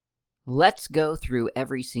Let's go through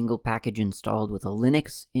every single package installed with a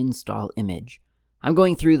Linux install image. I'm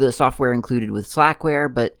going through the software included with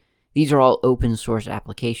Slackware, but these are all open source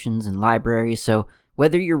applications and libraries, so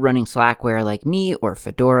whether you're running Slackware like me, or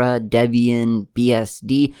Fedora, Debian,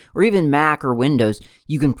 BSD, or even Mac or Windows,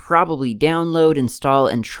 you can probably download, install,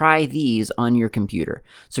 and try these on your computer.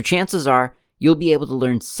 So chances are you'll be able to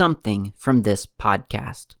learn something from this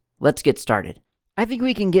podcast. Let's get started. I think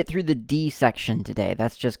we can get through the D section today.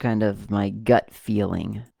 That's just kind of my gut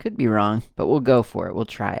feeling. Could be wrong, but we'll go for it. We'll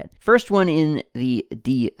try it. First one in the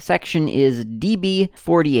D section is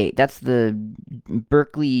db48. That's the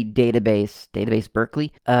Berkeley database. Database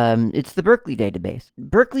Berkeley? It's the Berkeley database.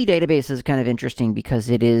 Berkeley database is kind of interesting because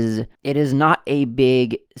it is not a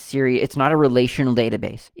big series. It's not a relational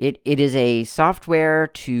database. It is a software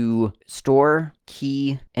to store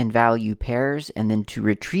key and value pairs and then to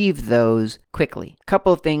retrieve those quickly. A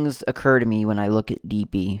couple of things occur to me when I look at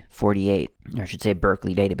db48, or I should say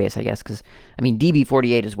Berkeley database, I guess, because I mean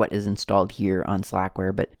db48 is what is installed here on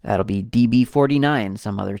Slackware, but that'll be db49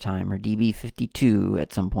 some other time, or db52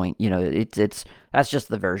 at some point. You know, that's just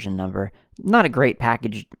the version number. Not a great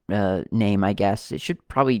package name, I guess. It should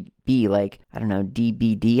probably be like, I don't know,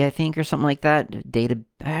 DBD, I think, or something like that.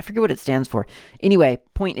 I forget what it stands for. Anyway,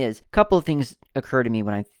 point is, a couple of things occur to me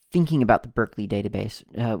when I'm thinking about the Berkeley database.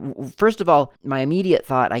 First of all, my immediate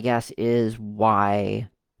thought, I guess, is why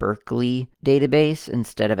Berkeley database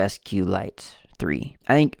instead of SQLite 3.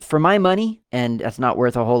 I think for my money, and that's not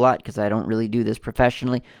worth a whole lot because I don't really do this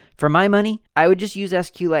professionally, for my money, I would just use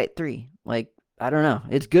SQLite 3. Like, I don't know.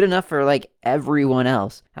 It's good enough for like everyone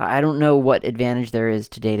else. I don't know what advantage there is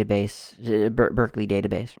to Berkeley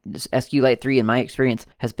database. SQLite 3, in my experience,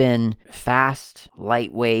 has been fast,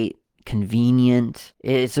 lightweight, convenient.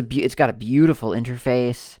 It's got a beautiful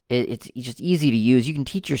interface. It's just easy to use. You can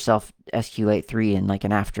teach yourself SQLite 3 in like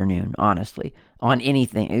an afternoon, honestly, on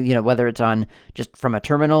anything. You know, whether it's on just from a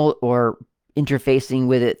terminal or interfacing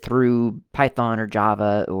with it through Python or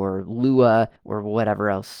Java or Lua or whatever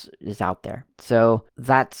else is out there. So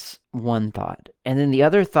that's one thought. And then the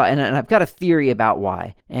other thought, and I've got a theory about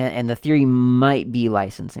why, and the theory might be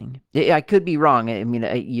licensing. I could be wrong. I mean,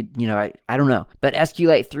 I don't know. But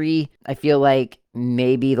SQLite 3, I feel like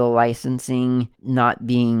maybe the licensing not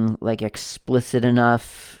being like explicit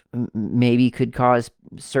enough maybe could cause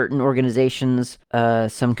certain organizations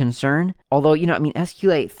some concern. Although, I mean,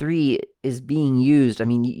 SQLite 3 is being used. I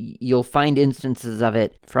mean, you'll find instances of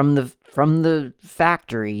it from the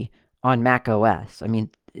factory on Mac OS. I mean,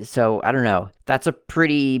 so I don't know. That's a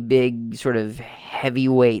pretty big sort of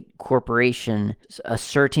heavyweight corporation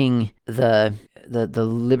asserting the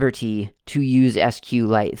liberty to use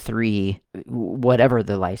SQLite 3, whatever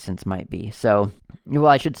the license might be. So, well,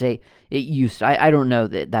 I should say it used. I don't know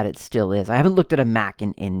that it still is. I haven't looked at a Mac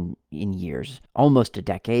in years, almost a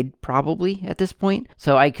decade probably at this point.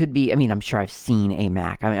 So I could be. I mean, I'm sure I've seen a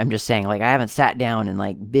Mac. I'm just saying, like, I haven't sat down and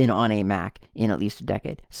like been on a Mac in at least a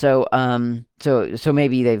decade. So so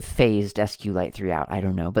maybe they've phased SQLite 3 out. I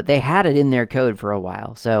don't know, but they had it in their code for a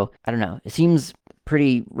while. So I don't know. It seems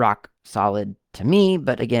pretty rock solid to me,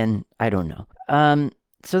 but again, I don't know.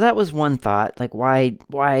 So that was one thought, like why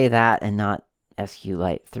that and not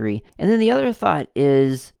SQLite 3. And then the other thought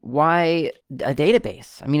is, why a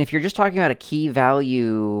database? I mean, if you're just talking about a key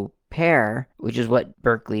value pair, which is what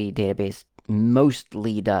Berkeley database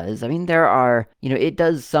mostly does, I mean, there are, it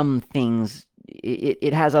does some things,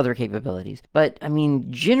 it has other capabilities. But I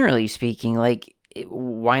mean, generally speaking, like,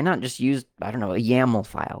 why not just use, I don't know, a YAML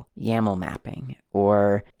file, YAML mapping,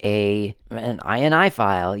 or an INI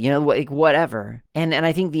file, like whatever. And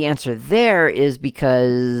I think the answer there is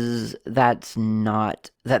because that's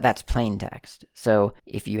plain text. So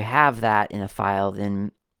if you have that in a file,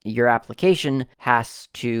 then your application has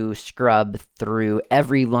to scrub through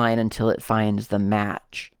every line until it finds the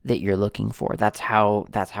match that you're looking for. That's how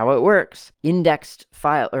it works. Indexed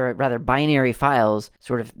file, or rather binary files,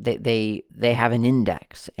 sort of they have an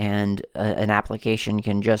index, and an application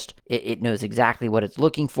can just it knows exactly what it's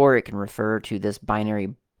looking for. It can refer to this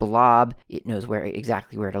binary blob. It knows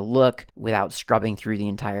exactly where to look without scrubbing through the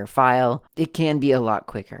entire file. It can be a lot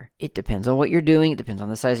quicker. It depends on what you're doing. It depends on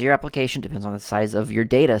the size of your application. It depends on the size of your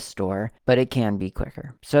data store, but it can be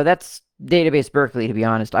quicker. So that's Database Berkeley, to be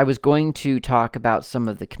honest. I was going to talk about some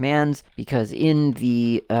of the commands because in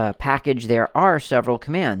the package there are several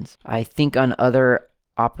commands. I think on other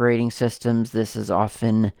operating systems this is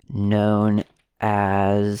often known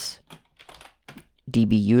as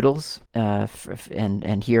dbutils,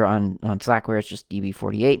 and here on Slackware it's just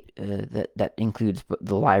db48. That includes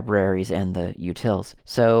the libraries and the utils.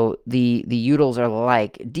 So the utils are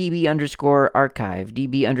like db_archive,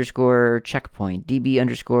 db_checkpoint,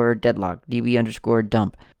 db_deadlock,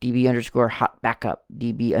 db_dump, db_hot backup,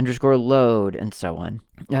 db_load, and so on.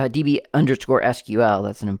 db_SQL,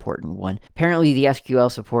 that's an important one. Apparently the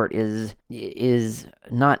SQL support is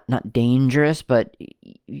not dangerous, but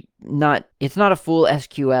it's not a full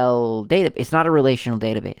SQL data. It's not a relational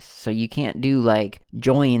database, so you can't do like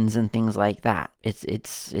joins and things like that.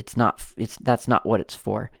 That's not what it's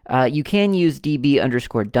for. You can use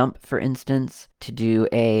db_dump, for instance, to do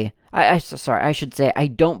a sorry, I should say I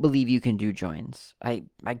don't believe you can do joins. I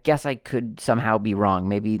guess I could somehow be wrong.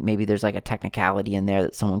 Maybe there's like a technicality in there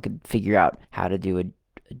that someone could figure out how to do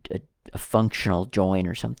a functional join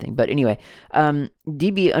or something. But anyway,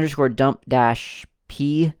 db_dump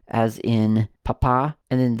 -p, as in papa,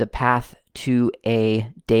 and then the path to a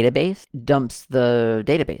database dumps the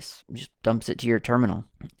database, just dumps it to your terminal.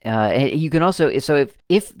 And you can also, so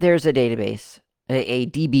if there's a database, a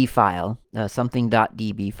DB file, something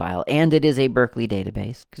 .db file, and it is a Berkeley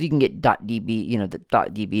database, because you can get .db, the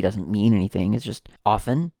 .db doesn't mean anything. It's just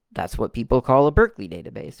often that's what people call a Berkeley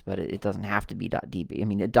database, but it doesn't have to be .db. I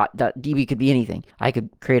mean, .db could be anything. I could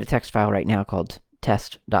create a text file right now called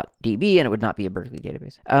test.db, and it would not be a Berkeley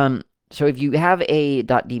database. So if you have a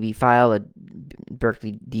 .db file, a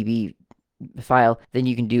Berkeley DB file, then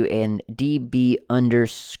you can do an db_dump-l,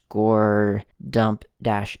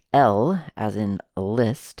 as in a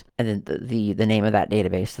list, and then the name of that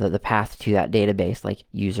database, the path to that database, like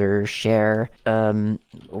user share.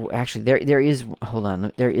 Actually, there is, hold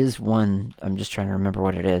on, there is one. I'm just trying to remember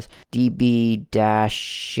what it is.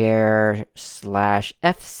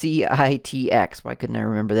 db-share/fcitx. Why couldn't I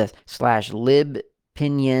remember this? /lib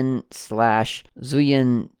pinion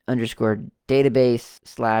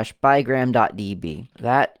 /zuyin_database/bigram.db.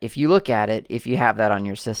 That, if you look at it, if you have that on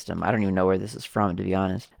your system, I don't even know where this is from, to be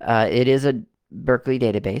honest. It is a Berkeley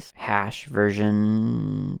database, hash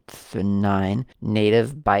version 9,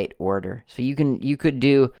 native byte order. So you could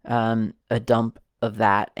do a dump of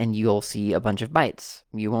that, and you'll see a bunch of bytes.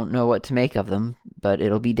 You won't know what to make of them, but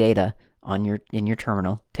it'll be data in your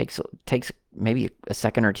terminal. Takes maybe a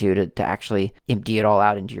second or two to actually empty it all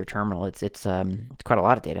out into your terminal. It's quite a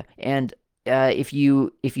lot of data. And if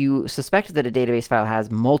you suspect that a database file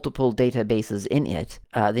has multiple databases in it,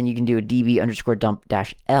 then you can do a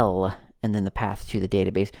db_dump-l and then the path to the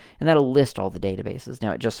database, and that'll list all the databases.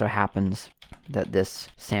 Now, it just so happens that this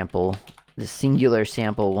singular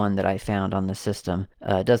sample one that I found on the system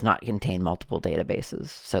does not contain multiple databases,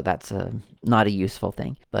 so that's not a useful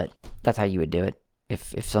thing, but that's how you would do it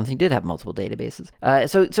if something did have multiple databases.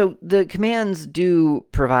 So the commands do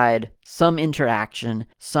provide some interaction,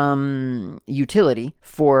 some utility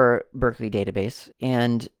for Berkeley database,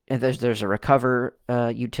 and there's a recover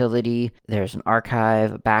utility, there's an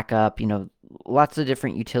archive, a backup, lots of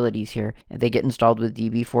different utilities here. They get installed with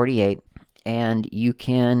db48, and you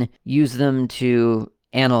can use them to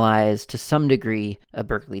analyze to some degree a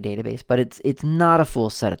Berkeley database, but it's not a full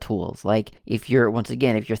set of tools. Like if you're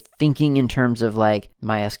thinking in terms of like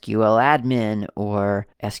MySQL admin or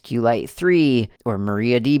SQLite 3 or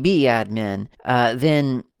MariaDB admin,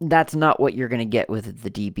 then that's not what you're going to get with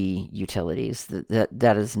the DB utilities.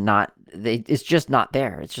 That is not. It's just not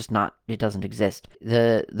there. It's just not. It doesn't exist.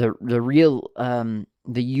 The real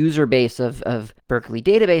the user base of Berkeley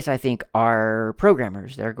database, I think, are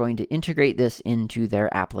programmers. They're going to integrate this into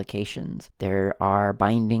their applications. There are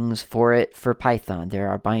bindings for it for Python. There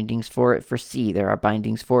are bindings for it for C. There are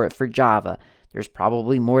bindings for it for Java. There's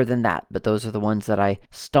probably more than that, but those are the ones that I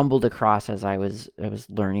stumbled across as I was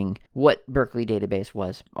learning what Berkeley database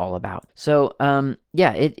was all about. So,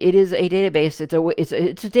 yeah, it is a database.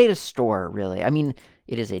 It's a data store, really. I mean,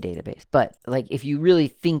 it is a database, but like if you really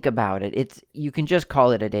think about it, you can just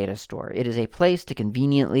call it a data store. It is a place to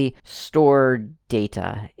conveniently store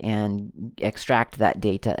data and extract that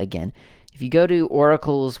data again. If you go to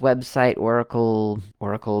Oracle's website, oracle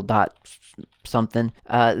dot something,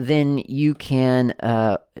 then you can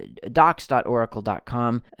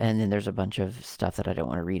docs.oracle.com, and then there's a bunch of stuff that I don't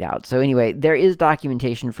want to read out. So anyway, there is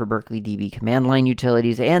documentation for Berkeley DB command line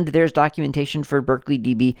utilities, and there's documentation for Berkeley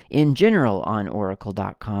DB in general on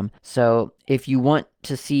oracle.com. So if you want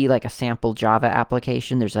to see like a sample Java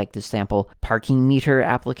application, there's like this sample parking meter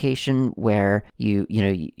application where you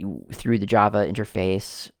through the Java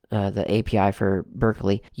interface, the API for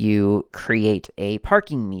Berkeley, you create a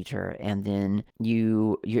parking meter, and then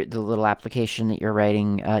the little application that you're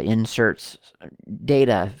writing inserts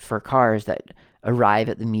data for cars that arrive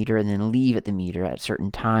at the meter and then leave at the meter at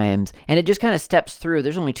certain times. And it just kind of steps through.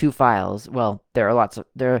 There's only 2 files. Well, there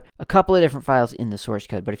are a couple of different files in the source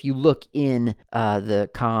code, but if you look in the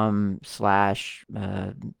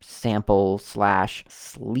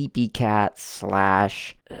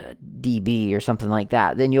com/sample/sleepycat/db or something like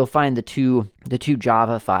that, then you'll find the two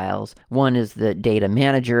Java files. One is the data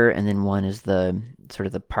manager, and then one is the sort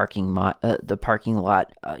of the parking lot,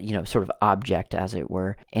 sort of object, as it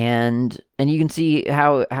were. And you can see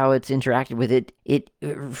how it's interacted with it.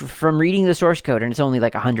 From reading the source code, and it's only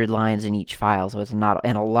like 100 lines in each file, so it's not,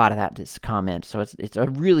 and a lot of that is comment. So it's a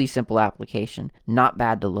really simple application, not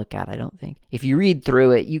bad to look at, I don't think. If you read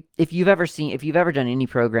through it, if you've ever done any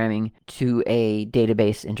programming to a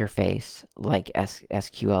database interface like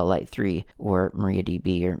SQLite 3 or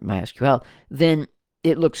MariaDB or MySQL, then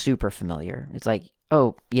it looks super familiar. It's like,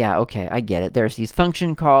 oh, yeah, okay, I get it. There's these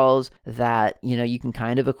function calls that, you can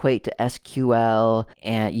kind of equate to SQL,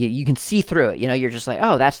 and you can see through it. You're just like,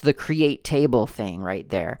 oh, that's the create table thing right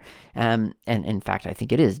there. And in fact, I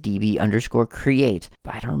think it is db_create.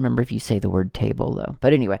 But I don't remember if you say the word table, though.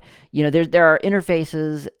 But anyway, there are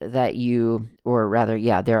interfaces that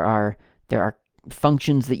there are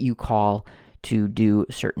functions that you call to do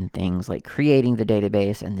certain things like creating the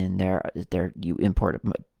database, and then there you import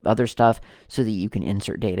other stuff so that you can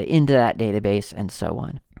insert data into that database and so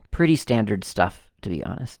on. Pretty standard stuff, to be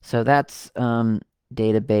honest. So that's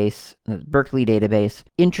database, Berkeley database.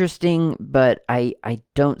 Interesting, but I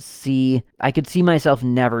could see myself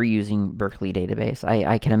never using Berkeley database.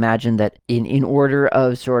 I can imagine that in order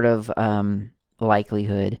of sort of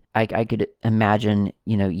likelihood, I could imagine,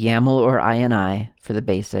 YAML or INI for the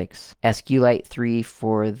basics, SQLite 3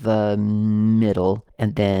 for the middle,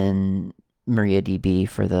 and then MariaDB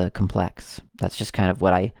for the complex. That's just kind of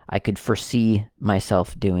what I could foresee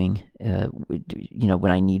myself doing, when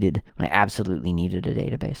I absolutely needed a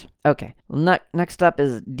database. Okay, well, next up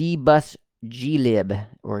is dbus-glib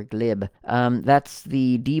or glib. That's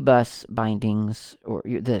the dbus bindings, or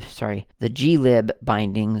the glib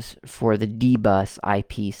bindings for the dbus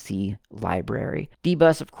IPC library.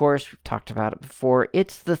 dbus, of course, we've talked about it before.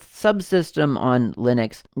 It's the subsystem on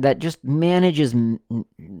Linux that just manages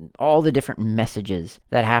all the different messages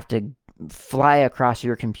that have to fly across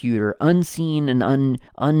your computer, unseen and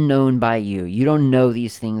unknown by you. You don't know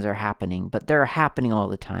these things are happening, but they're happening all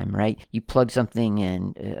the time, right? You plug something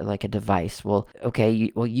in, like a device. Well,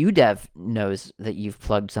 okay, UDev knows that you've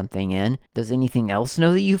plugged something in. Does anything else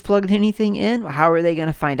know that you've plugged anything in? How are they going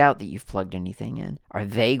to find out that you've plugged anything in? Are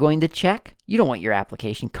they going to check? You don't want your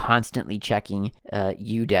application constantly checking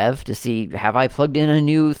UDev to see, have I plugged in a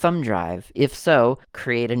new thumb drive? If so,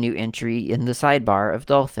 create a new entry in the sidebar of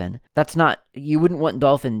Dolphin. You wouldn't want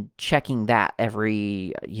Dolphin checking that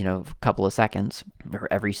every, couple of seconds or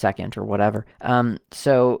every second or whatever.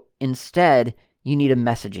 So instead, you need a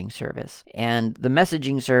messaging service. And the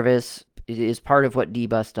messaging service is part of what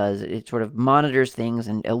dbus does. It sort of monitors things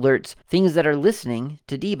and alerts things that are listening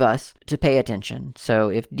to dbus to pay attention. So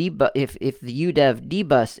if the UDev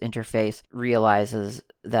dbus interface realizes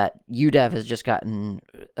that UDev has just gotten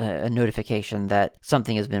a notification that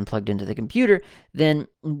something has been plugged into the computer, then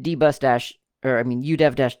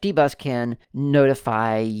UDev-dbus can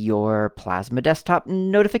notify your Plasma desktop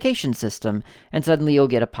notification system, and suddenly you'll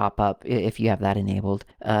get a pop-up, if you have that enabled,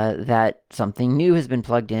 that something new has been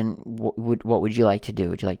plugged in. What would you like to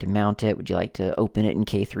do? Would you like to mount it? Would you like to open it in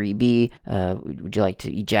K3B? Would you like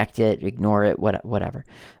to eject it, ignore it, whatever?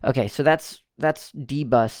 Okay, so that's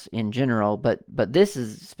dbus in general, but this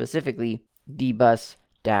is specifically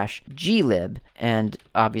dbus-glib, and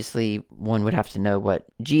obviously one would have to know what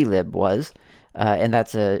glib was. And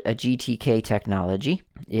that's a GTK technology.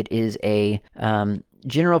 It is a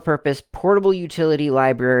general-purpose portable utility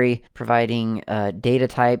library providing data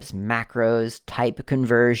types, macros, type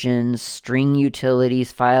conversions, string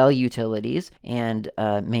utilities, file utilities, and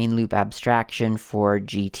main loop abstraction for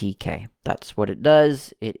GTK. That's what it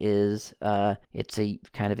does. It's a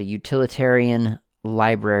kind of a utilitarian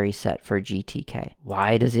library set for GTK.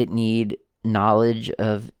 Why does it need knowledge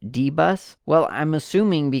of dbus? Well, I'm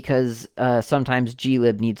assuming because sometimes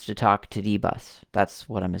glib needs to talk to dbus. That's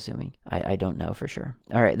what I'm assuming. I don't know for sure.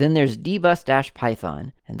 All right, then there's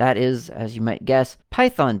dbus-python, and that is, as you might guess,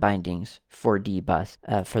 Python bindings for dbus,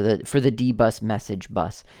 for the dbus message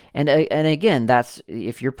bus. And again, that's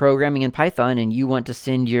if you're programming in Python and you want to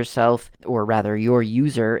send yourself, or rather your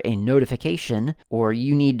user, a notification, or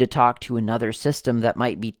you need to talk to another system that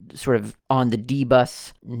might be sort of on the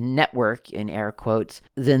dbus network, in air quotes,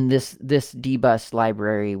 then this dbus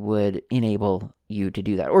library would enable you to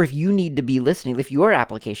do that. Or if you need to be listening, if your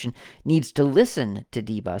application needs to listen to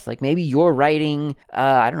dbus, like maybe you're writing,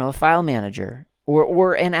 I don't know, a file manager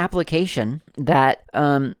or an application that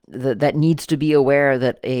that needs to be aware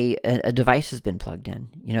that a device has been plugged in.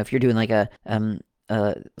 You know, if you're doing like a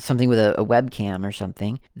something with a webcam or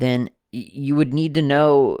something, then you would need to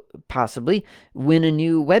know possibly when a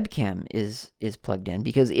new webcam is plugged in,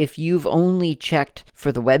 because if you've only checked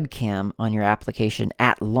for the webcam on your application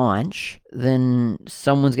at launch, then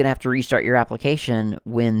someone's going to have to restart your application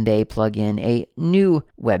when they plug in a new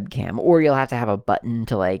webcam, or you'll have to have a button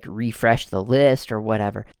to like refresh the list or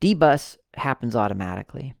whatever. Dbus happens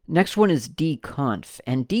automatically. Next one is dconf,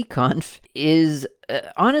 and dconf is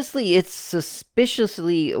honestly, it's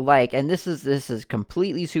suspiciously like, and this is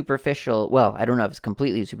completely superficial. Well, I don't know if it's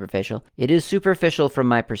completely superficial. It is superficial from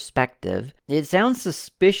my perspective. It sounds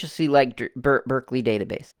suspiciously like Berkeley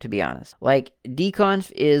database, to be honest. Like,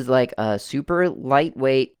 dconf is like a super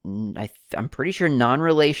lightweight, I'm pretty sure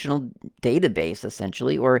non-relational database,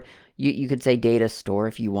 essentially, or you could say data store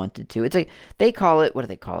if you wanted to. It's they call it, what do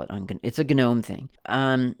they call it? It's a GNOME thing.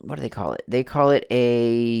 What do they call it? They call it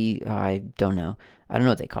I don't know. I don't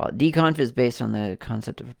know what they call it. Dconf is based on the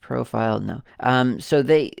concept of a profile. No. So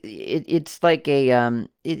it's like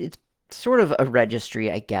it's sort of a registry,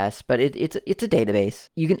 I guess, but it's a database.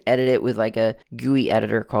 You can edit it with like a GUI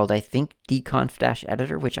editor called, I think,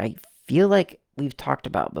 dconf-editor, which I feel like we've talked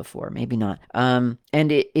about before, maybe not. And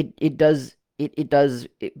it does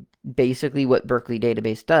basically what Berkeley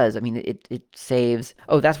database does. I mean, it saves.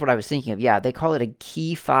 Oh, that's what I was thinking of. Yeah, they call it a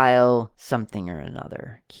key file something or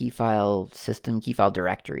another. Key file system, key file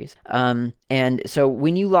directories. And so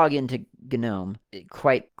when you log into GNOME,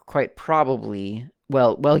 quite probably,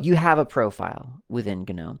 well, you have a profile within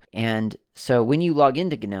GNOME, and so when you log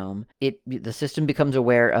into GNOME, the system becomes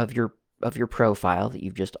aware of your profile that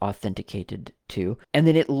you've just authenticated to, and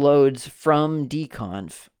then it loads from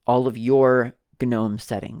dconf all of your GNOME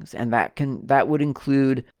settings, and that would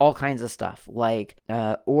include all kinds of stuff like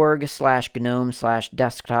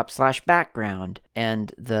org/gnome/desktop/background,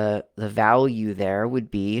 and the value there would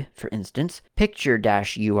be, for instance,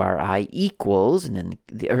 picture-URI equals, and then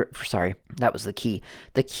sorry, that was the key.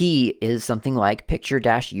 The key is something like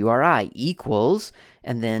picture-URI equals,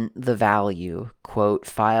 and then the value, quote,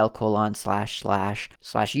 file : /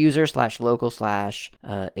 /user / local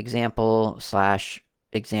 / example /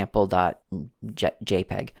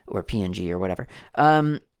 example.jpg or PNG or whatever.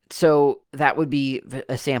 So that would be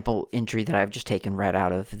a sample entry that I've just taken right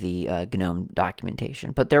out of the GNOME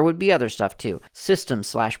documentation. But there would be other stuff too. System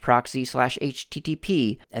 / proxy /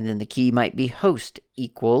 HTTP. And then the key might be host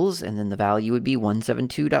equals, and then the value would be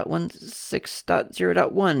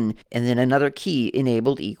 172.16.0.1. And then another key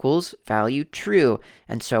enabled equals value true,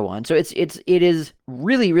 and so on. So it is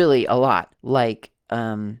really, really a lot like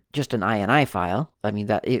just an INI file. I mean,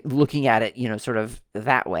 looking at it, sort of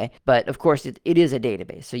that way. But of course, it is a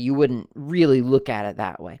database, so you wouldn't really look at it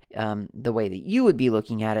that way. The way that you would be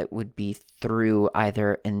looking at it would be through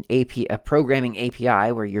either a programming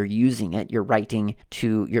API where you're using it, you're writing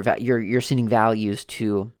to you're sending values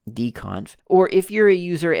to dconf, or if you're a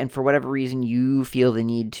user and for whatever reason you feel the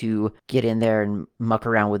need to get in there and muck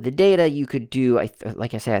around with the data, you could do,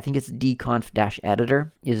 like I say, I think it's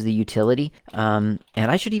dconf-editor is the utility. And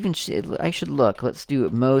I should look. Let's do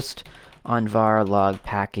most on var log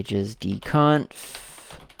packages dconf.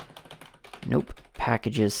 Nope.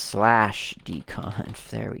 Packages / dconf.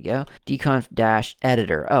 There we go.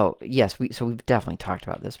 Dconf-editor. Oh, yes. So we've definitely talked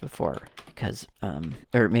about this before, because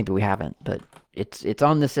or maybe we haven't, but it's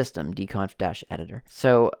on the system, dconf-editor.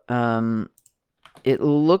 So it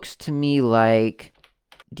looks to me like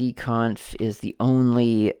dconf is the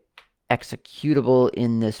only executable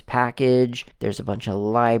in this package. There's a bunch of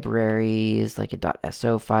libraries like a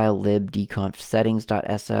 .so file, lib dconf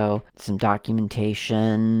settings.so, some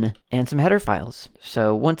documentation, and some header files.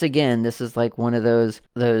 So once again, this is like one of those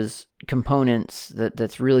components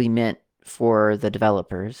that's really meant for the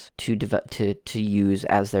developers to use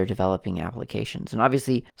as they're developing applications. And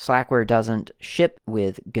obviously, Slackware doesn't ship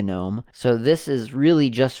with GNOME, so this is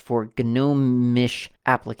really just for GNOME-ish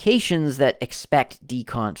applications that expect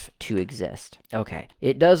dconf to exist. Okay,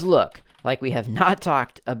 it does look like we have not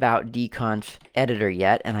talked about dconf-editor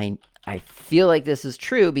yet, and I feel like this is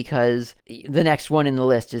true because the next one in the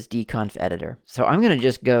list is dconf-editor. So I'm going to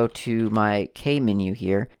just go to my K menu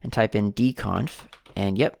here and type in dconf,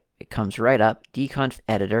 and yep, it comes right up,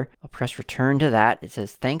 dconf-editor. I'll press return to that. It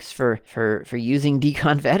says, thanks for using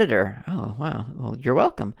dconf-editor. Oh, wow. Well, you're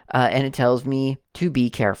welcome. And it tells me to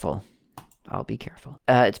be careful. I'll be careful.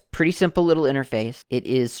 It's pretty simple little interface. It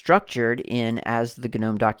is structured in, as the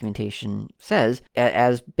GNOME documentation says,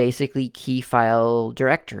 as basically key file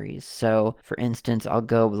directories. So for instance,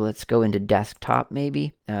 let's go into desktop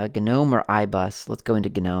maybe, GNOME or iBus. Let's go into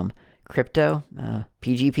GNOME. Crypto,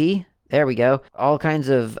 PGP, there we go. All kinds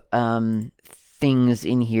of things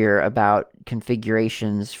in here about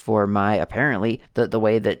configurations for apparently the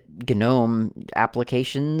way that GNOME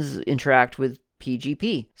applications interact with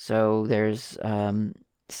PGP. So there's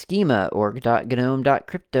schema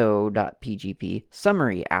org.gnome.crypto.pgp,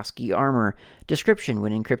 summary, ASCII armor, description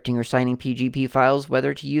when encrypting or signing PGP files,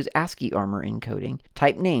 whether to use ASCII armor encoding,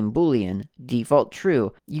 type name, boolean, default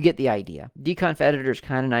true. You get the idea. dconf-editor is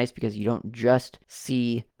kind of nice because you don't just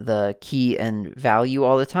see the key and value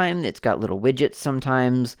all the time. It's got little widgets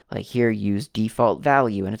sometimes, like here, use default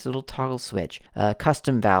value, and it's a little toggle switch.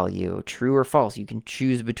 Custom value, true or false. You can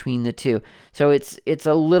choose between the two. So it's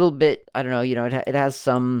a little bit, I don't know, it has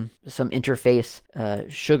some interface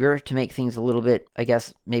sugar to make things a little bit, I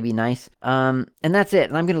guess, maybe nice. And that's it.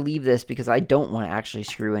 And I'm going to leave this because I don't want to actually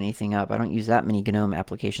screw anything up. I don't use that many GNOME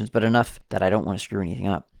applications, but enough that I don't want to screw anything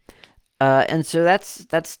up. And so that's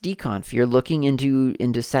dconf. You're looking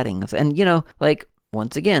into settings, and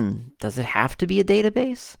once again, does it have to be a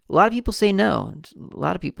database? A lot of people say no. A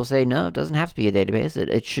lot of people say no, it doesn't have to be a database.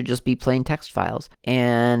 It should just be plain text files.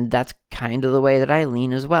 And that's kind of the way that I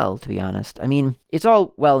lean as well, to be honest. I mean, it's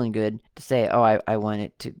all well and good to say, oh, I want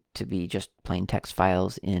it to be just plain text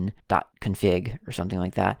files in .config or something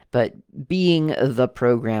like that. But being the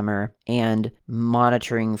programmer and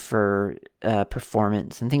monitoring for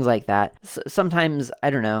performance and things like that, sometimes, I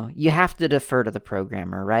don't know, you have to defer to the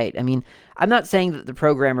programmer, right? I mean, I'm not saying that the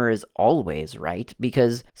programmer is always right,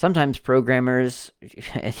 because sometimes programmers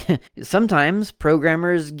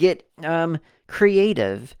get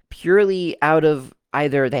creative purely out of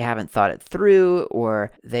either they haven't thought it through, or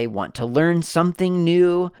they want to learn something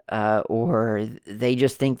new, or they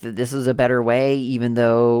just think that this is a better way, even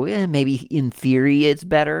though maybe in theory it's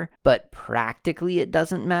better, but practically it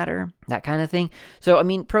doesn't matter, that kind of thing. So, I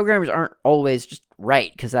mean, programmers aren't always just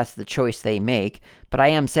right because that's the choice they make, but I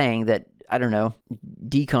am saying that, I don't know,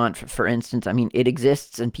 dconf, for instance, I mean, it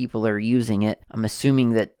exists and people are using it. I'm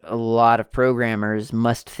assuming that a lot of programmers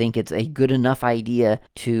must think it's a good enough idea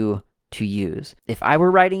to use. If I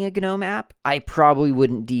were writing a GNOME app, I probably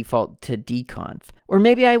wouldn't default to dconf. Or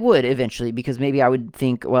maybe I would eventually, because maybe I would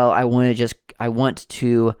think, well, I want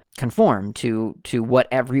to conform to what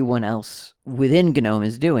everyone else within GNOME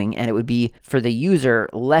is doing, and it would be, for the user,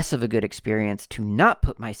 less of a good experience to not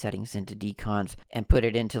put my settings into dconf and put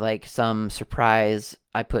it into like some surprise,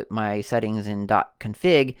 I put my settings in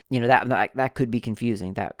 .config. That could be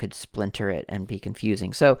confusing. That could splinter it and be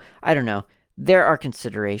confusing. So I don't know. There are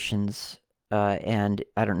considerations, and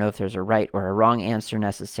I don't know if there's a right or a wrong answer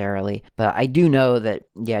necessarily, but I do know that,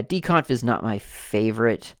 yeah, dconf is not my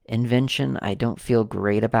favorite invention. I don't feel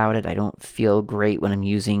great about it. I don't feel great when I'm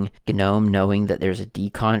using GNOME knowing that there's a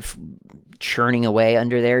dconf churning away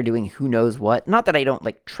under there doing who knows what. Not that I don't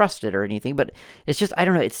trust it or anything, but it's just, I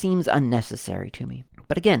don't know, it seems unnecessary to me.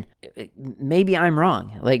 But again, maybe I'm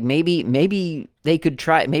wrong. Maybe they could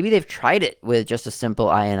try. Maybe they've tried it with just a simple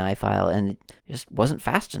INI file and it just wasn't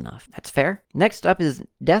fast enough. That's fair. Next up is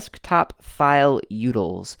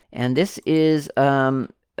desktop-file-utils, and this is a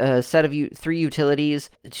set of 3 utilities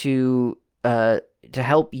to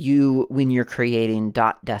help you when you're creating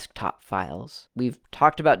 .desktop files. We've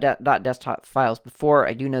talked about .desktop files before.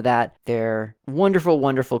 I do know that they're wonderful,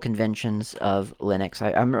 wonderful conventions of Linux.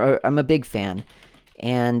 I'm a big fan.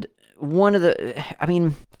 And I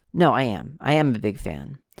am a big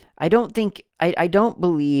fan. I don't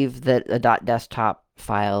believe that a .desktop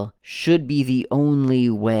file should be the only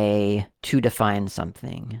way to define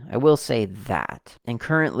something. I will say that. And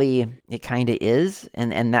currently, it kind of is,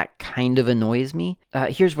 and that kind of annoys me.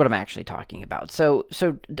 Here's what I'm actually talking about. So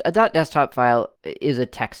a .desktop file is a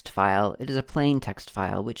text file. It is a plain text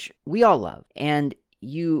file, which we all love. And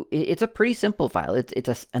it's a pretty simple file.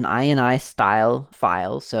 It's an INI style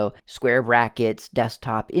file. So square brackets,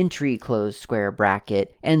 desktop entry, close square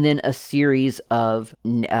bracket, and then a series of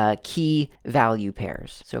key value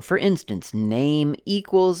pairs. So for instance, name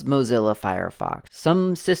equals Mozilla Firefox.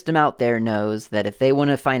 Some system out there knows that if they want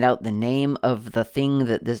to find out the name of the thing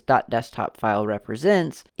that this .desktop file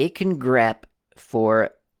represents, it can grep for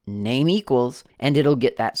name equals, and it'll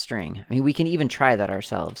get that string. I mean, we can even try that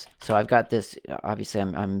ourselves. So I've got this, obviously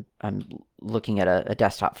I'm looking at a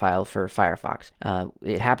desktop file for Firefox.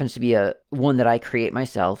 It happens to be one that I create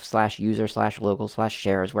myself,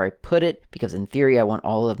 /user/local/share is where I put it, because in theory I want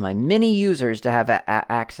all of my many users to have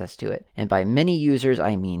access to it. And by many users,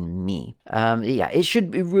 I mean me. Yeah, it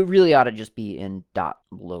really ought to just be in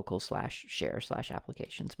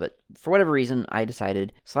 .local/share/applications. But for whatever reason, I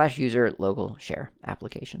decided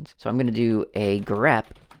 /user/local/share/applications. So I'm going to do a grep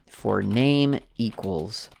for name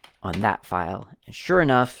equals on that file. And sure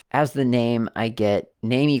enough, as the name, I get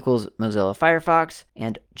name equals Mozilla Firefox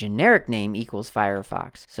and generic name equals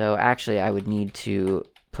Firefox. So actually, I would need to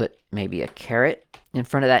put maybe a caret in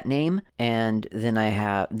front of that name, and then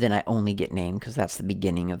I only get name, because that's the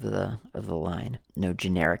beginning of the line. No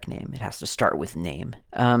generic name. It has to start with name.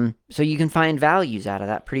 So you can find values out of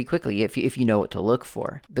that pretty quickly if you know what to look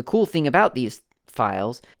for. The cool thing about these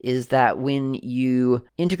files is that when you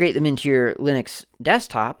integrate them into your Linux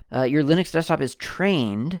desktop is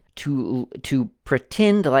trained to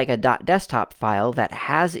pretend like a .desktop file that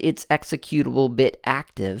has its executable bit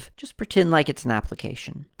active. Just pretend like it's an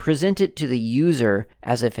application. Present it to the user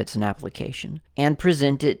as if it's an application, and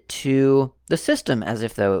present it to the system as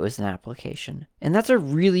if though it was an application. And that's a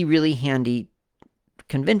really, really handy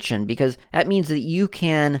convention, because that means that you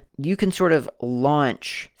can sort of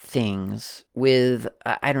launch things with,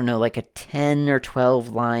 I don't know, like a 10 or 12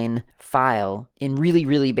 line file in really,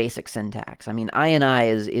 really basic syntax. I mean,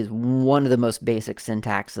 INI is one of the most basic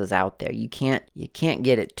syntaxes out there. You can't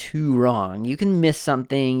get it too wrong. You can miss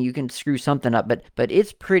something, you can screw something up, but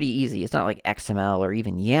it's pretty easy. It's not like XML or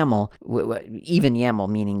even YAML. Even YAML,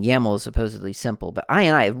 meaning YAML is supposedly simple, but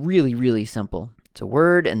INI is really, really simple. It's a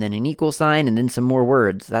word and then an equal sign and then some more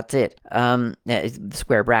words. That's it. It's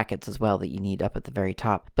square brackets as well that you need up at the very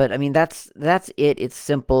top. But I mean, that's it. It's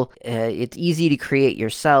simple. It's easy to create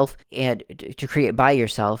yourself and to create by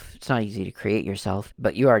yourself. It's not easy to create yourself,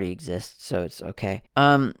 but you already exist, so it's okay.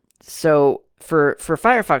 So for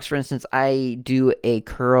Firefox, for instance, I do a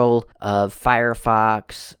curl of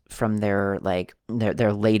Firefox from their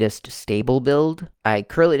latest stable build. I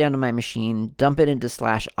curl it down to my machine, dump it into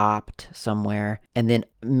 /opt somewhere, and then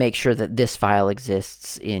make sure that this file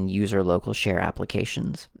exists in user local share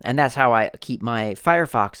applications. And that's how I keep my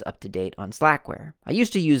Firefox up to date on Slackware. I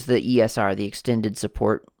used to use the ESR, the extended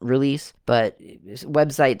support release, but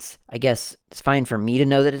websites, I guess it's fine for me to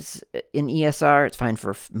know that it's in ESR. It's fine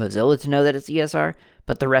for Mozilla to know that it's ESR.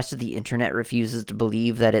 But the rest of the internet refuses to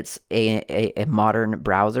believe that it's a modern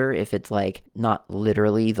browser if it's like not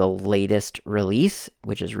literally the latest release,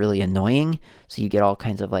 which is really annoying. So you get all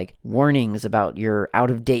kinds of like warnings about your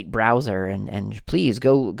out-of-date browser, and please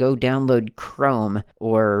go download Chrome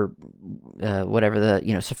or whatever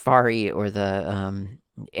the Safari or the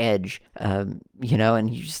Edge, and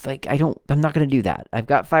you just like, I'm not going to do that. I've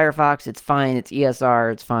got Firefox, it's fine, it's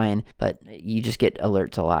ESR, it's fine, but you just get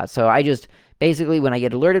alerts a lot. So basically, when I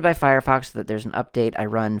get alerted by Firefox that there's an update, I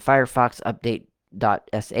run firefox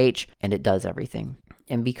update.sh, and it does everything.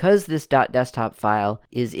 And because this .desktop file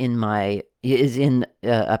is in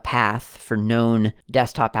a path for known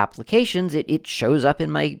desktop applications, it shows up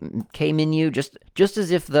in my K menu just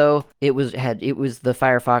as if though it was the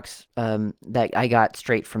Firefox that I got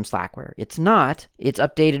straight from Slackware. It's not. It's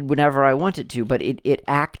updated whenever I want it to, but it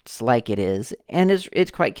acts like it is, and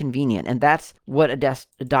it's quite convenient. And that's what a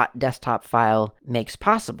 .desktop file makes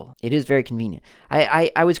possible. It is very convenient.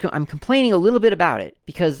 I'm complaining a little bit about it,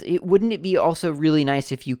 because wouldn't it be also really nice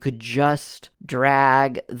if you could just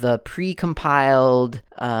drag the pre-compiled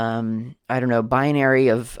binary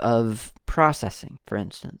of processing, for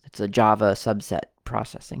instance. It's a Java subset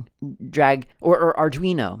processing. Drag or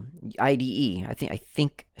Arduino IDE. I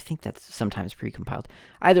think that's sometimes pre-compiled.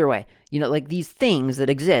 Either way, like these things that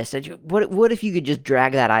exist. What if you could just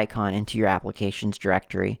drag that icon into your applications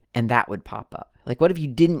directory and that would pop up? Like, what if you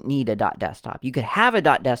didn't need a .desktop? You could have a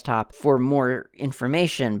 .desktop for more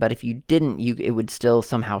information, but if you didn't, it would still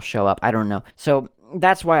somehow show up. I don't know. So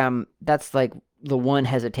that's why that's like the one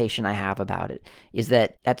hesitation I have about it, is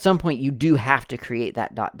that at some point you do have to create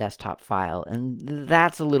that .desktop file, and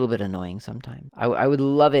that's a little bit annoying sometimes. I would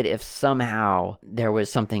love it if somehow there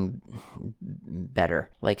was something better,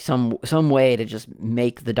 like some way to just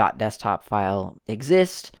make the .desktop file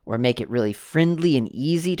exist, or make it really friendly and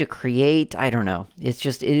easy to create. I don't know. It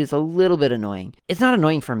is a little bit annoying. It's not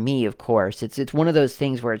annoying for me, of course. It's one of those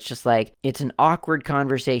things where it's just like, it's an awkward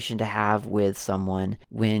conversation to have with someone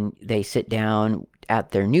when they sit down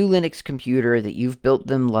at their new Linux computer that you've built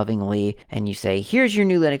them lovingly, and you say, here's your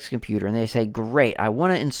new Linux computer, and they say, great, I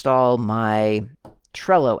want to install my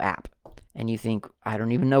Trello app. and you think, I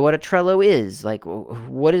don't even know what a Trello is. Like,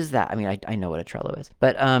 what is that? I mean, I know what a Trello is,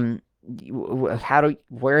 but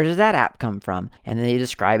where does that app come from? And then they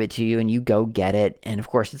describe it to you, and you go get it. And of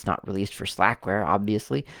course, it's not released for Slackware,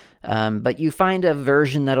 obviously. But you find a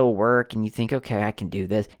version that'll work, and you think, okay, I can do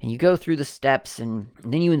this. And you go through the steps, and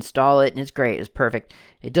then you install it, and it's great. It's perfect.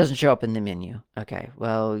 It doesn't show up in the menu. Okay,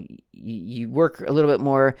 well, you work a little bit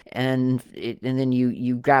more, and then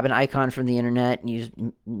you grab an icon from the internet, and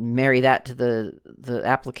you marry that to the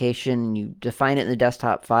application, and you define it in the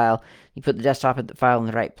desktop file. You put the desktop file in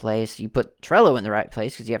the right place. You put Trello in the right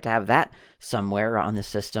place because you have to have that somewhere on the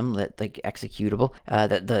system, that like executable,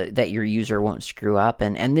 that your user won't screw up.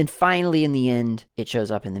 And then finally, in the end, it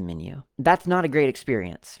shows up in the menu. That's not a great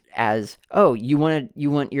experience. As, oh, you want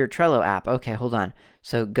your Trello app? Okay, hold on.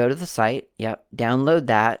 So go to the site. Yep, download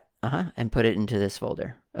that. And put it into this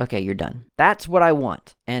folder. Okay, you're done. That's what I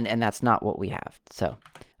want, and that's not what we have. So,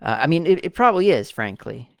 I mean, it probably is,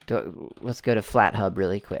 frankly. Let's go to FlatHub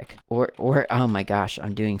really quick. Or oh my gosh,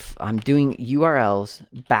 I'm doing URLs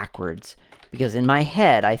backwards. Because in my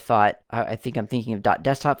head, I thought, I think I'm thinking of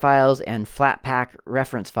 .desktop files and Flatpak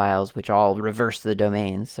reference files, which all reverse the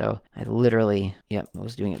domains. So I literally, I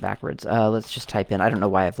was doing it backwards. Let's just type in, I don't know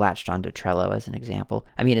why I've latched onto Trello as an example.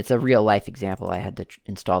 I mean, it's a real life example. I had to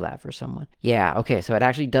install that for someone. Yeah, okay, so it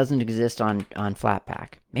actually doesn't exist on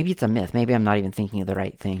Flatpak. Maybe it's a myth. Maybe I'm not even thinking of the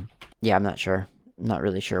right thing. Yeah, I'm not sure. Not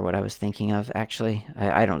really sure what I was thinking of, actually.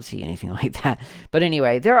 I don't see anything like that. But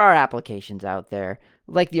anyway, there are applications out there,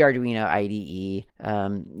 like the Arduino IDE,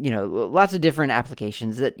 lots of different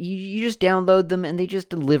applications that you just download them and they just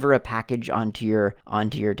deliver a package onto your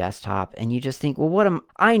desktop. And you just think, well,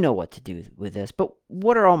 I know what to do with this, but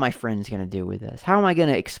what are all my friends going to do with this? How am I going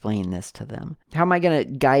to explain this to them? How am I going to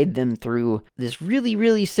guide them through this really,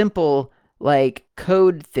 really simple like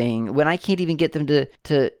code thing when I can't even get them to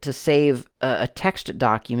save a text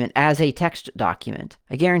document as a text document?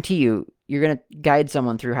 I guarantee you're gonna guide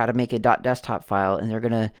someone through how to make a .desktop file, and they're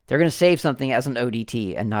gonna save something as an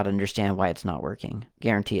ODT and not understand why it's not working.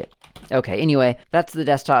 Guarantee it. Okay, anyway, that's the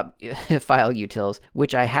desktop file utils,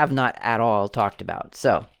 which I have not at all talked about.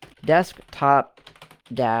 So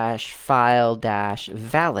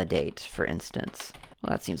desktop-file-validate, for instance. Well,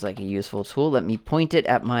 that seems like a useful tool. Let me point it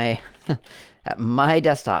at my at my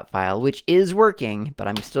desktop file, which is working, but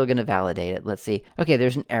I'm still going to validate it. Let's see. Okay,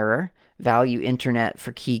 there's an error. Value internet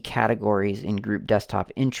for key categories in group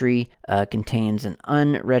desktop entry contains an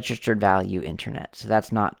unregistered value internet. So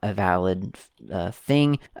that's not a valid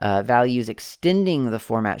thing. Values extending the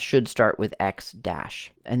format should start with x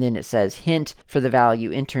dash. And then it says hint for the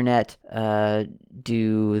value internet,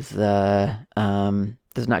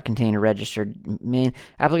 does not contain a registered main.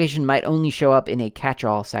 Application might only show up in a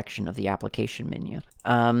catch-all section of the application menu.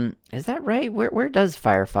 Is that right? Where does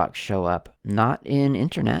Firefox show up? Not in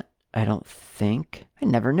internet, I don't think. I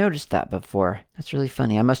never noticed that before. That's really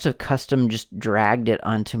funny. I must have custom just dragged it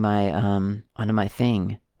onto my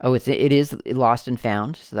thing. Oh, it is lost and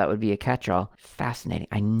found, so that would be a catch-all. Fascinating.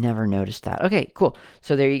 I never noticed that. Okay, cool.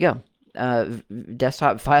 So there you go.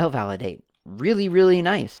 Desktop file validate. Really, really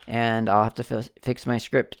nice. And I'll have to fix my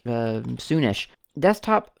script soonish.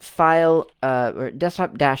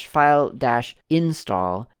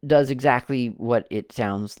 Desktop-file-install does exactly what it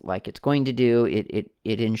sounds like it's going to do. It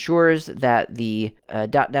ensures that the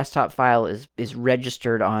 .desktop file is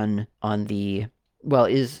registered on the, well,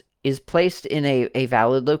 is placed in a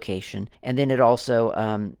valid location, and then it also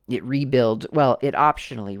it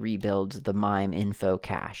optionally rebuilds the MIME info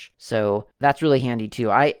cache. So that's really handy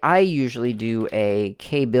too. I usually do a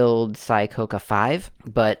kbuild sci-coca 5,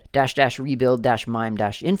 but --rebuild -mime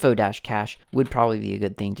 -info -cache would probably be a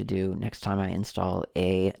good thing to do next time I install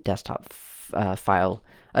a desktop file,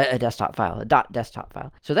 a desktop file, a .desktop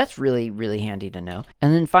file. So that's really, really handy to know.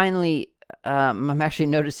 And then finally, I'm actually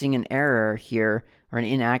noticing an error here, or an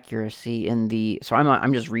inaccuracy in the, so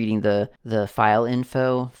I'm just reading the file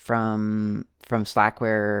info from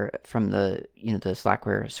Slackware, from the the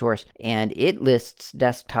Slackware source, and it lists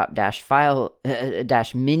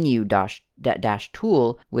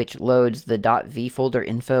desktop-file-menu-tool, which loads the .v folder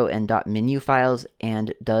info and .menu files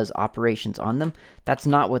and does operations on them. That's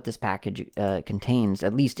not what this package contains,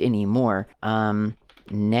 at least anymore.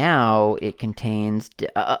 Now it contains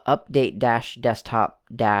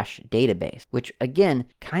update-desktop-database, which again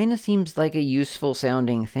kind of seems like a useful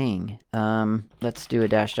sounding thing. Let's do a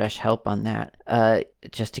 --help on that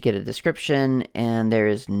just to get a description, and there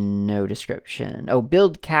is no description. Oh,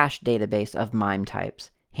 build cache database of MIME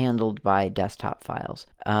types handled by desktop files.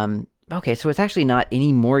 Okay, so it's actually not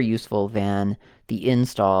any more useful than the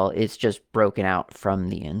install. It's just broken out from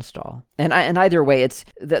the install. And either way,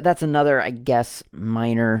 that's another, I guess,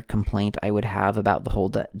 minor complaint I would have about the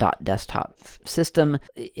whole desktop system.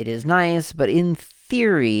 It is nice, but in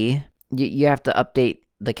theory, you have to update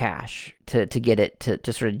the cache to get it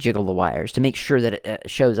to sort of jiggle the wires to make sure that it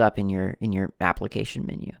shows up in your application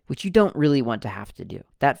menu, which you don't really want to have to do.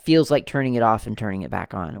 That feels like turning it off and turning it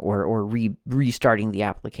back on, or restarting the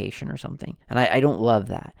application or something. And I don't love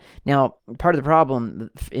that. Now, part of the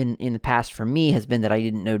problem in the past for me has been that I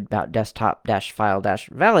didn't know about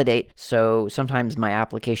desktop-file-validate, so sometimes my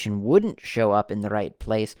application wouldn't show up in the right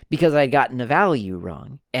place because I'd gotten a value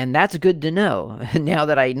wrong. And that's good to know now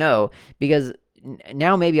that I know, because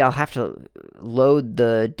now maybe I'll have to load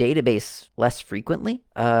the database less frequently,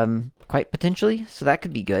 quite potentially. So that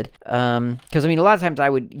could be good. Because I mean, a lot of times I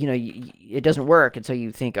would, it doesn't work, and so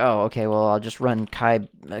you think, oh, okay, well, I'll just run k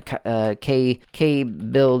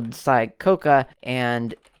build sci coca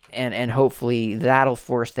and hopefully that'll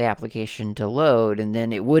force the application to load, and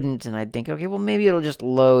then it wouldn't, and I'd think, okay, well, maybe it'll just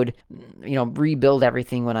load, rebuild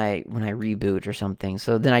everything when I reboot or something.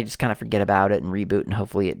 So then I just kind of forget about it and reboot, and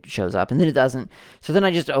hopefully it shows up, and then it doesn't. So then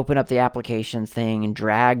I just open up the application thing and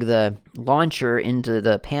drag the launcher into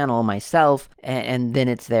the panel myself, and then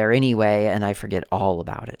it's there anyway, and I forget all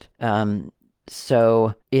about it.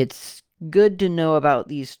 So it's good to know about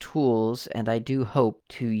these tools, and I do hope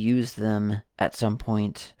to use them at some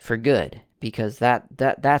point for good, because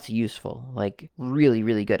that's useful, like really,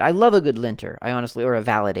 really good. I love a good linter, I honestly, or a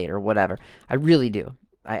validator, whatever. I really do.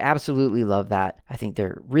 I absolutely love that. I think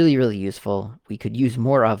they're really, really useful. We could use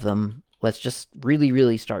more of them. Let's just really,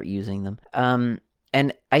 really start using them.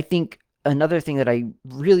 And I think another thing that I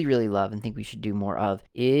really, really love and think we should do more of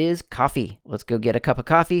is coffee. Let's go get a cup of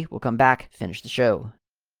coffee. We'll come back, finish the show.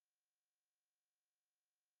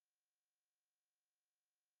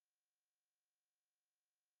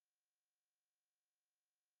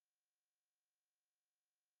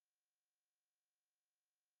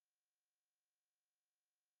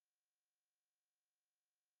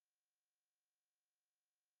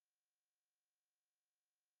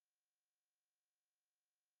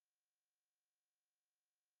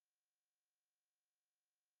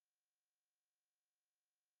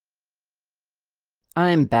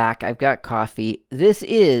 I'm back. I've got coffee. This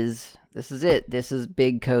is it. This is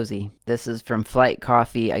Big Cozy. This is from Flight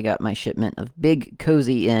Coffee. I got my shipment of Big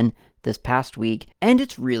Cozy in this past week, and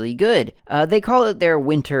it's really good. They call it their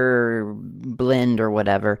winter blend or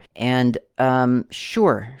whatever, and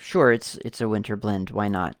sure, it's a winter blend. Why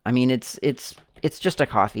not? I mean, it's just a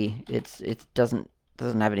coffee. It doesn't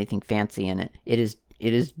have anything fancy in it. It is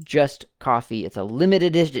just coffee. It's a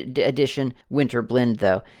limited edition winter blend,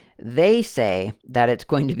 though. They say that it's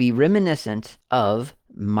going to be reminiscent of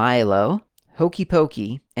Milo, Hokey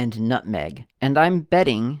Pokey, and Nutmeg. And I'm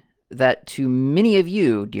betting that to many of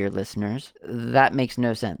you, dear listeners, that makes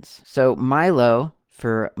no sense. So Milo,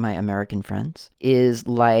 for my American friends, is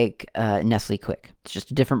like Nestle Quick. It's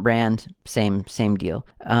just a different brand, same deal.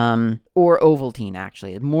 Or Ovaltine,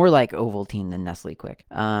 actually. More like Ovaltine than Nestle Quick.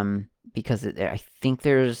 Because I think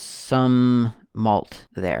there's some malt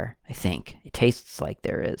there. I think it tastes like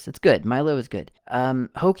there is. It's good. Milo is good.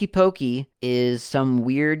 Hokey Pokey is some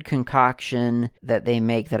weird concoction that they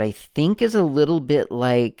make that I think is a little bit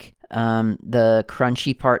like the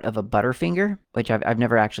crunchy part of a Butterfinger, which I've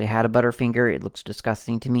never actually had a Butterfinger. It looks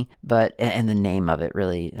disgusting to me, but and the name of it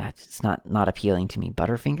really, it's not appealing to me.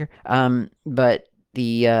 Butterfinger. But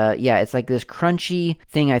yeah, it's like this crunchy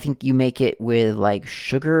thing. I think you make it with like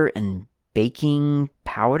sugar and baking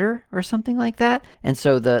powder or something like that. And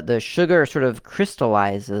so the sugar sort of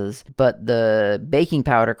crystallizes, but the baking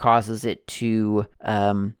powder causes it to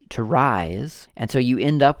rise. And so you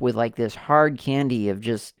end up with like this hard candy of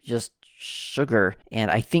just sugar. And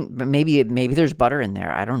I think maybe there's butter in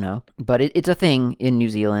there. I don't know. But it's a thing in New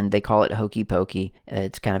Zealand. They call it Hokey Pokey.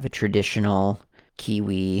 It's kind of a traditional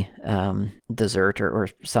Kiwi dessert or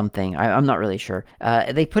something. I'm not really sure.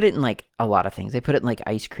 They put it in like a lot of things. They put it in like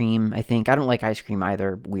ice cream, I think. I don't like ice cream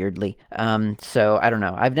either, weirdly. So I don't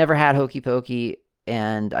know. I've never had Hokey Pokey,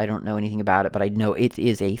 and I don't know anything about it, but I know it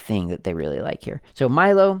is a thing that they really like here. So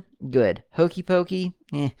Milo, good. Hokey Pokey,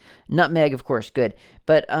 Nutmeg, of course, good.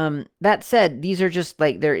 But that said, these are just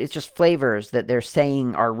like it's just flavors that they're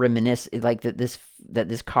saying are reminiscent, like that this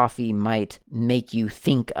coffee might make you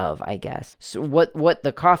think of, I guess. So what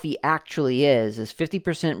the coffee actually is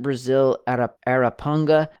 50% Brazil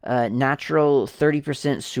Araponga, natural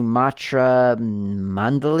 30% Sumatra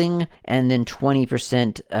Mandeling, and then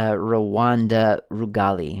 20% Rwanda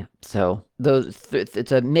Rugali. So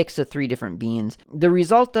it's a mix of 3 different beans. The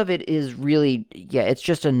result of it is really, it's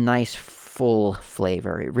just a nice full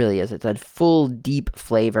flavor. It really is. It's a full, deep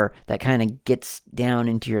flavor that kind of gets down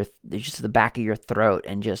into just the back of your throat,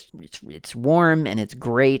 and just it's warm and it's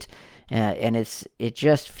great, and it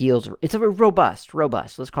just feels it's a robust.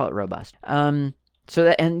 Let's call it robust. So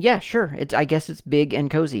that, and yeah, sure. I guess it's big and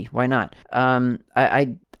cozy. Why not?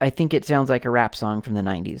 I think it sounds like a rap song from the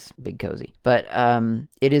 90s, Big Cozy. But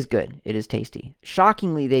it is good. It is tasty.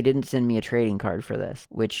 Shockingly, they didn't send me a trading card for this,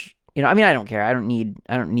 which, I mean, I don't care. I don't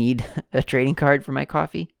need a trading card for my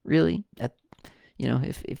coffee, really. If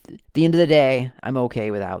at the end of the day, I'm okay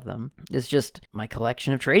without them. It's just my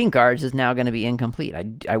collection of trading cards is now going to be incomplete.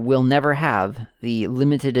 I will never have the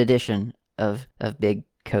limited edition of Big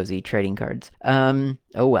Cozy trading cards. Oh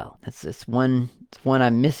well, that's one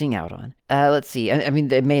I'm missing out on. Let's see. I mean,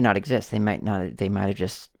 they may not exist. They might not. They might have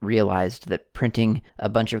just realized that printing a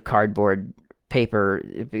bunch of cardboard paper,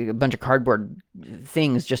 a bunch of cardboard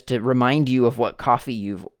things just to remind you of what coffee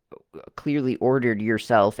you've clearly ordered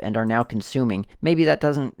yourself and are now consuming. Maybe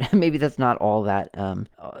that's not all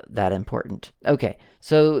that important. Okay,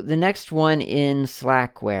 so the next one in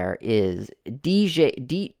Slackware is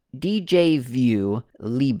djvulibre,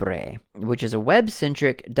 which is a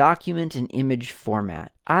web-centric document and image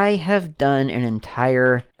format. I have done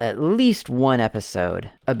at least one episode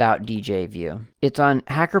about djvu. It's on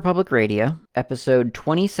Hacker Public Radio, episode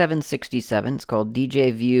 2767. It's called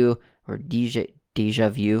djvu or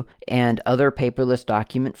djvu and other paperless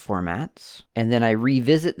document formats. And then I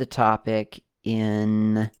revisit the topic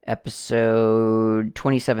in episode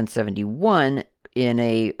 2771 in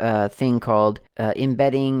a thing called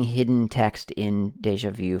embedding hidden text in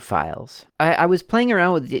djvu files. I was playing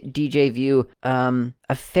around with djvu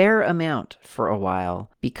a fair amount for a while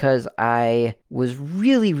because I was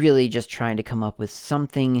really just trying to come up with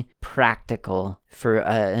something practical for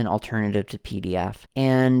an alternative to PDF.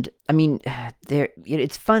 And I mean,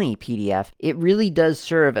 it's funny, PDF. It really does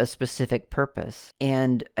serve a specific purpose.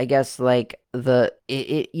 And I guess like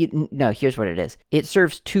here's what it is. It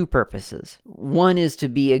serves 2 purposes. One is to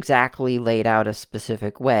be exactly laid out a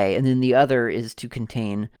specific way, and then the other is to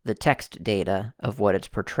contain the text data of what it's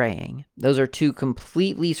portraying. Those are 2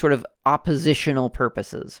 completely sort of oppositional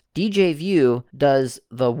purposes. djvu does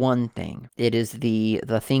the one thing. It is the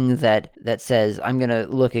thing that says I'm going to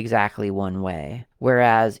look exactly one way.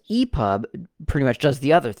 Whereas EPUB pretty much does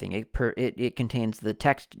the other thing. It contains the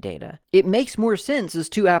text data. It makes more sense as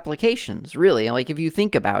 2 applications, really. Like if you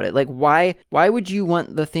think about it, like why would you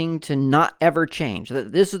want the thing to not ever change?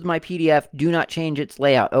 This is my PDF, do not change its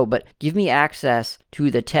layout. Oh, but give me access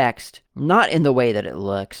to the text, not in the way that it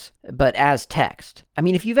looks, but as text. I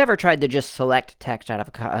mean, if you've ever tried to just select text out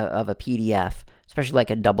of a PDF, especially like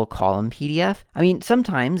a double column PDF, I mean,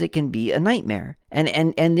 sometimes it can be a nightmare. And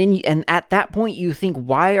at that point you think,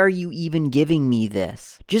 why are you even giving me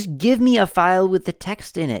this? Just give me a file with the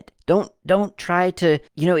text in it. Don't try to,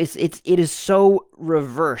 it is so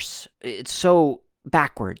reverse. It's so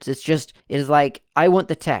backwards. It is like, I want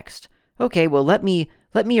the text. Okay, well, let me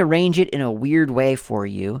arrange it in a weird way for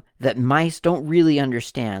you that mice don't really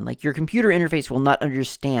understand. Like your computer interface will not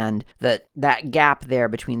understand that gap there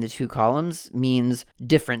between the 2 columns means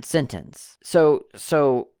different sentence. So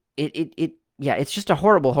it's just a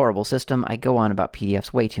horrible system. I go on about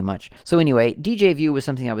PDFs way too much. So anyway, djvu was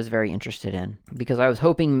something I was very interested in because I was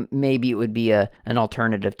hoping maybe it would be an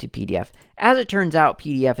alternative to PDF. As it turns out,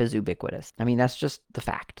 PDF is ubiquitous. I mean, that's just the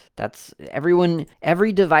fact. That's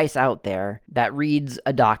every device out there that reads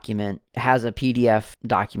a document has a PDF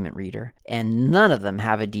document reader, and none of them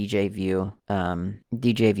have a djvu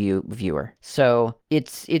viewer. So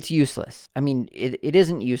it's useless. I mean, it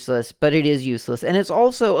isn't useless, but it is useless. And it's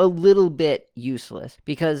also a little bit useless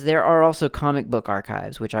because there are also comic book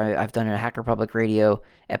archives, which I've done a Hacker Public Radio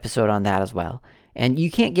episode on that as well. And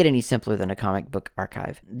you can't get any simpler than a comic book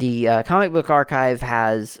archive. The comic book archive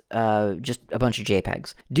has just a bunch of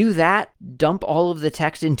JPEGs. Do that, dump all of the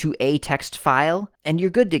text into a text file, and you're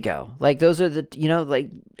good to go. Like those are the, like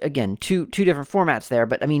again, two different formats there.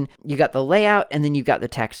 But I mean, you got the layout and then you've got the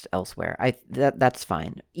text elsewhere. That's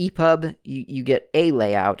fine. EPUB, you get a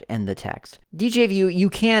layout and the text. djvu, you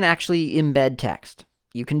can actually embed text.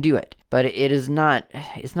 You can do it, but it's not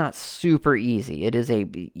super easy.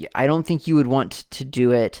 I don't think you would want to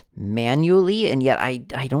do it manually, and yet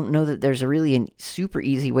I don't know that there's a super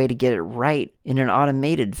easy way to get it right in an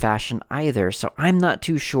automated fashion either. So I'm not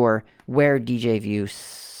too sure where djview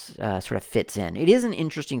sort of fits in. It is an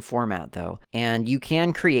interesting format though, and you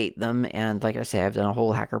can create them. And like I say, I've done a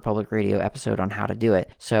whole Hacker Public Radio episode on how to do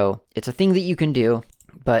it. So it's a thing that you can do,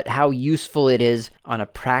 but how useful it is on a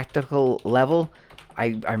practical level,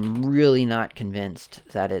 I'm really not convinced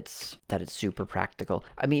that it's super practical.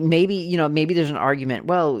 I mean, maybe there's an argument,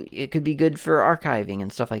 well, it could be good for archiving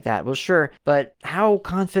and stuff like that. Well, sure, but how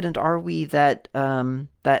confident are we that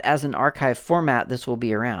that as an archive format this will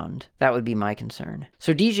be around? That would be my concern.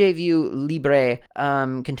 So djvulibre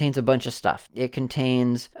contains a bunch of stuff. It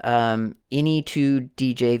contains ini2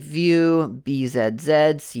 djview,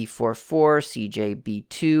 bzz, c44,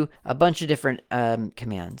 cjb2, a bunch of different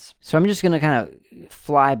commands. So I'm just going to kind of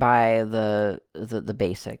fly by the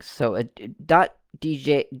basics. So a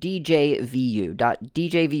djvu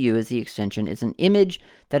is the extension. It's an image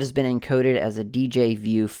that has been encoded as a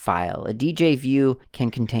djview file. A djview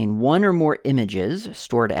can contain one or more images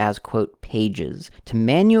stored as, quote, pages. To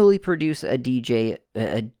manually produce a djview,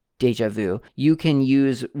 you can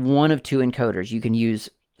use one of two encoders. You can use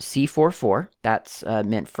C44, that's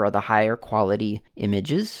meant for the higher quality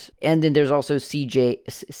images. And then there's also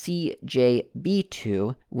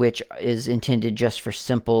CJB2, which is intended just for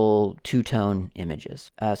simple two-tone images.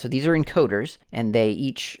 So these are encoders, and they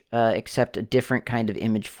each accept a different kind of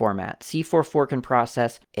image format. C44 can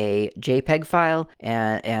process a JPEG file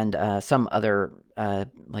and some other,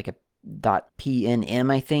 like a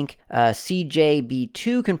 .pnm, I think.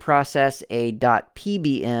 CJB2 can process a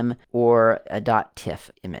 .pbm or a .tiff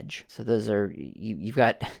image. So those are, you've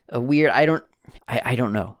got a weird, I don't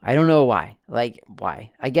know. I don't know why. Like, why?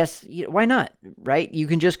 I guess, why not, right? You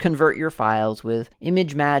can just convert your files with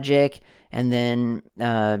ImageMagick and then,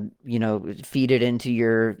 feed it into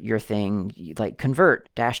your thing, like convert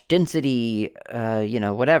 -density,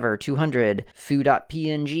 whatever, 200,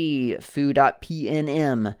 foo.png,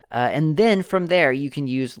 foo.pnm. And then from there, you can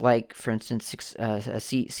use, like, for instance,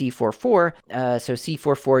 C44, so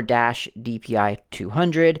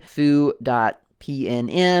C44-DPI200,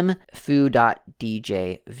 foo.pnm,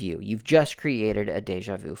 foo.djview. You've just created a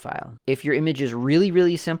deja vu file. If your image is really,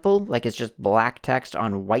 really simple, like it's just black text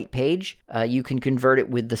on white page, you can convert it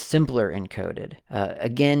with the simpler encoded.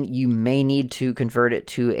 Again, you may need to convert it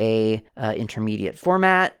to a intermediate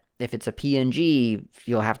format. If it's a PNG,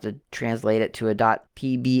 you'll have to translate it to a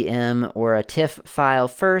 .pbm or a TIFF file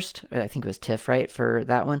first. I think it was TIFF, right, for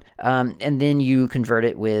that one. And then you convert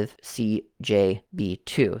it with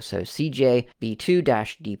CJB2. So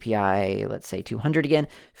CJB2-DPI, let's say 200 again,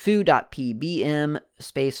 foo.pbm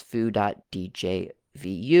space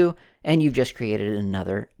foo.djvu, and you've just created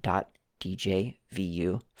another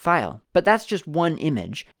 .djvu file. But that's just one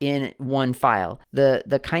image in one file. The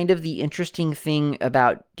interesting thing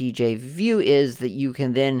about djview is that you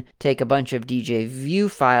can then take a bunch of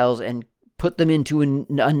djview files and put them into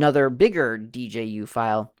another bigger dju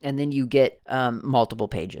file, and then you get multiple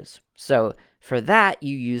pages. So for that,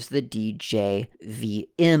 you use the djvm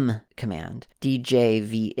command.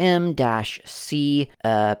 djvm-c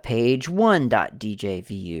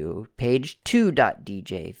page1.djvu,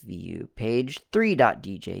 page2.djvu,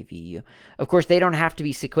 page3.djvu. Of course, they don't have to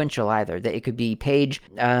be sequential either. It could be page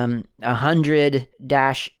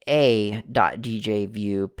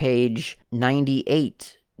 100-a.djvu, page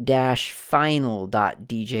 98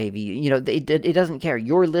 final.djvu. It doesn't care.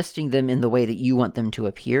 You're listing them in the way that you want them to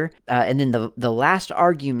appear. And then the last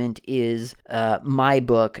argument is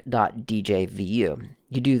mybook.djvu.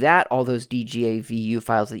 You do that, all those djvu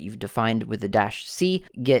files that you've defined with the -c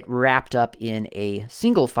get wrapped up in a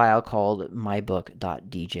single file called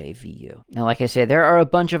mybook.djvu. Now, like I said, there are a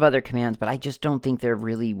bunch of other commands, but I just don't think they're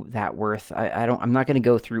really that worth. I'm not going to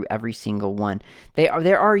go through every single one.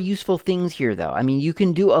 There are useful things here, though. I mean, you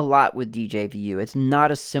can do a lot with djvu. It's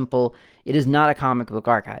not as simple. It is not a comic book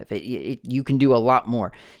archive. You can do a lot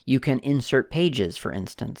more. You can insert pages, for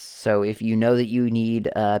instance. So if you know that you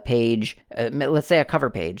need a page, let's say a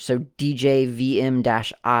cover page, so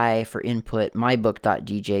djvm-i for input,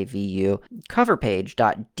 mybook.djvu, cover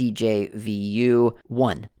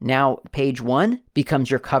page.djvu1. Now, page 1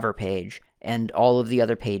 becomes your cover page, and all of the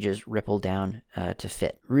other pages ripple down to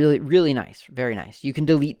fit. Really, really nice. Very nice. You can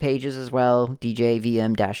delete pages as well.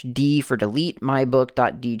 djvm-d for delete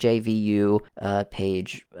mybook.djvu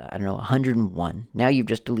page, 101. Now you've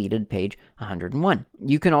just deleted page 101.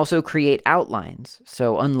 You can also create outlines.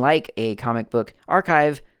 So unlike a comic book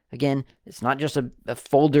archive, Again, it's not just a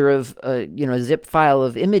folder of, a zip file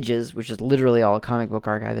of images, which is literally all a comic book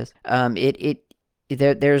archive is.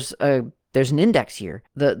 There's an index here.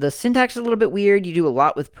 The syntax is a little bit weird. You do a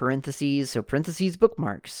lot with parentheses. So parentheses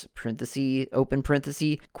bookmarks, parentheses, open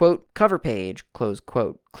parentheses, quote, cover page, close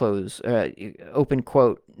quote, close, open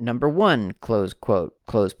quote, number 1, close quote,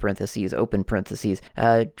 close parentheses, open parentheses,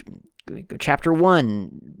 chapter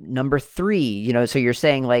 1, number 3, so you're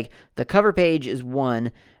saying like the cover page is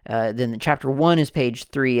 1, then the chapter 1 is page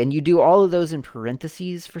 3, and you do all of those in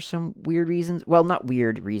parentheses for some weird reasons. Well, not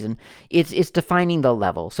weird reason. It's defining the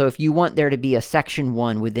level. So if you want there to be a section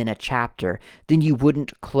 1 within a chapter, then you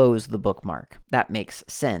wouldn't close the bookmark. That makes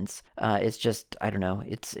sense. It's just, I don't know,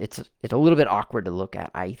 it's a little bit awkward to look at,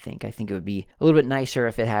 I think. I think it would be a little bit nicer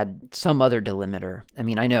if it had some other delimiter. I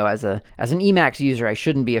mean, I know as an Emacs user, I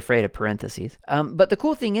shouldn't be afraid of parentheses. But the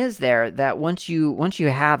cool thing is there that once you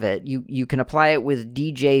have it, you can apply it with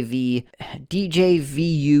djvu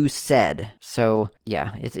sed. So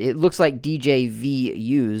yeah, it looks like djv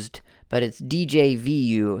used, but it's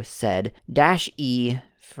djvu sed -e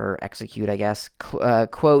for execute, I guess,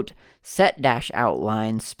 quote,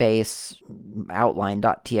 set-outline space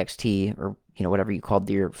outline.txt, or whatever you called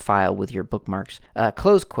your file with your bookmarks,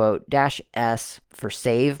 close quote, -s for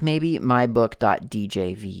save, maybe,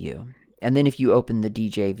 mybook.djvu. And then if you open the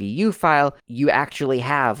djvu file, you actually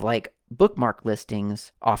have like bookmark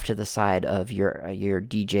listings off to the side of your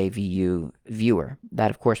djvu viewer.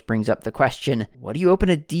 That, of course, brings up the question, what do you open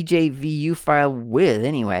a djvu file with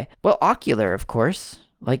anyway? Well, Ocular, of course.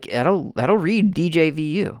 Like, that'll read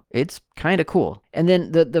djvu. It's kind of cool. And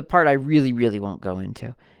then the part I really, really won't go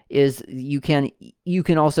into is you can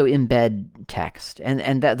also embed text.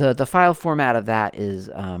 And that the file format of that is,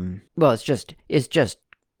 well, it's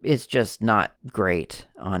just not great,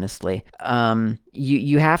 honestly.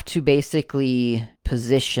 You have to basically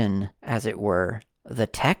position, as it were, the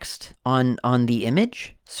text on the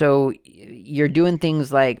image. So you're doing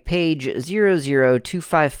things like page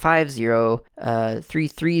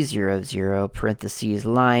 002550 parentheses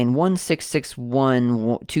line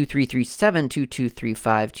 1661 2337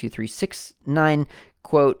 2235 2369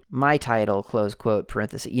 quote, my title, close quote,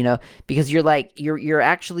 parenthesis, because you're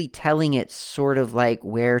actually telling it sort of like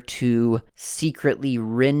where to secretly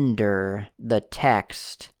render the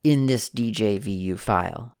text in this djvu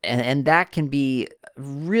file. And that can be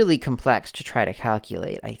really complex to try to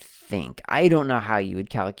calculate, I think. I don't know how you would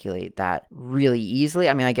calculate that really easily.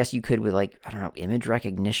 I mean, I guess you could with, like, I don't know, image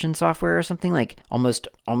recognition software or something, like almost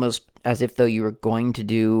as if though you were going to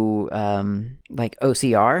do like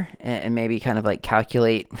OCR and maybe kind of like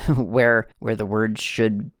calculate where the words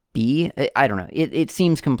should be. I don't know. It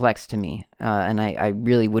seems complex to me, and I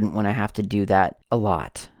really wouldn't want to have to do that a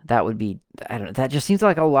lot. That would be, I don't know, that just seems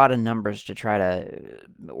like a lot of numbers to try to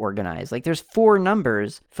organize. Like, there's 4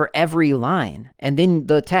 numbers for every line, and then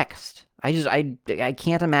the text. I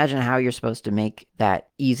can't imagine how you're supposed to make that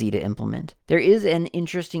easy to implement. There is an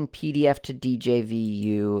interesting PDF to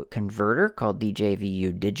DJVU converter called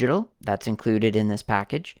DJVU Digital. That's included in this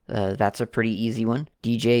package. That's a pretty easy one.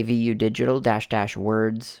 DJVU Digital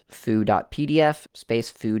 --words foo.pdf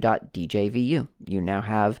space foo.djvu. You now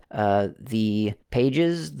have the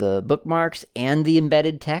pages, the bookmarks, and the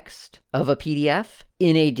embedded text of a PDF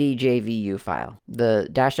in a DJVU file. The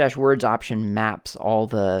 --words option maps all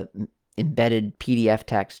the embedded PDF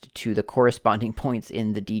text to the corresponding points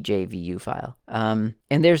in the DJVU file. And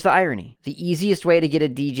there's the irony. The easiest way to get a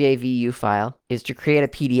DJVU file is to create a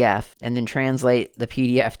PDF and then translate the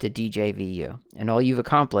PDF to DJVU. And all you've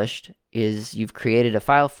accomplished is you've created a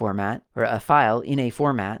file format, or a file in a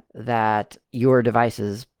format that your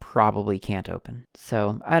devices probably can't open.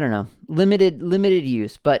 So I don't know, limited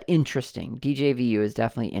use, but interesting. DJVU is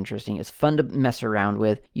definitely interesting. It's fun to mess around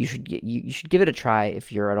with. You should give it a try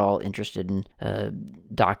if you're at all interested in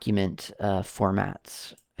document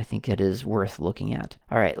formats. I think it is worth looking at.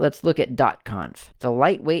 All right, let's look at dotconf. It's a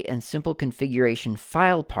lightweight and simple configuration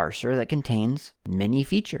file parser that contains many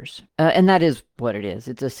features. And that is what it is.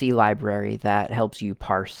 It's a C library that helps you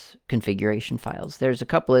parse configuration files. There's a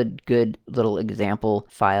couple of good little example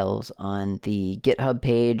files on the GitHub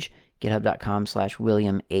page,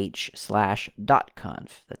 github.com/williamh/dotconf.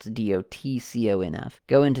 That's dotconf.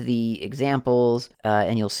 Go into the examples,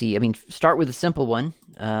 and you'll see, I mean, start with a simple one,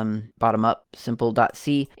 bottom up,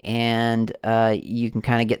 simple.c, and you can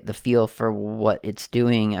kind of get the feel for what it's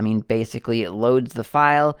doing. I mean, basically, it loads the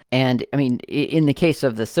file, and I mean, in the case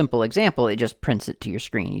of the simple example, it just prints it to your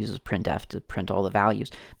screen. It uses printf to print all the values.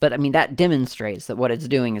 But I mean, that demonstrates that what it's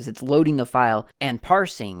doing is it's loading the file and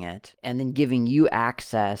parsing it, and then giving you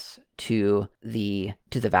access to the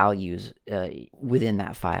values within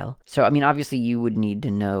that file. So, I mean, obviously you would need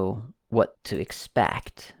to know what to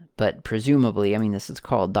expect, but presumably, I mean, this is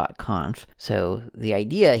called .conf. So the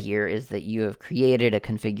idea here is that you have created a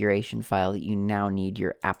configuration file that you now need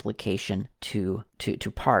your application to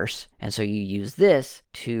parse. And so you use this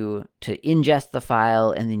to ingest the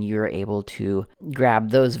file, and then you're able to grab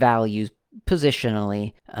those values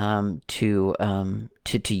positionally to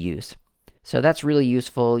use. So that's really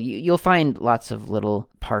useful. You'll find lots of little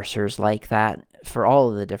parsers like that for all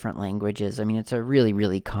of the different languages. I mean, it's a really,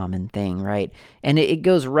 really common thing, right? And it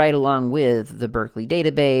goes right along with the Berkeley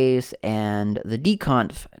database and the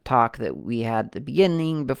dconf talk that we had at the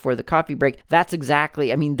beginning before the coffee break. That's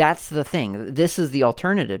exactly, I mean, that's the thing. This is the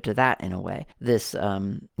alternative to that in a way, this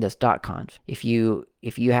dotconf.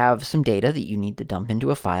 If you have some data that you need to dump into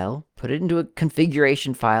a file, put it into a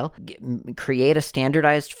configuration file, create a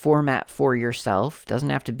standardized format for yourself. Doesn't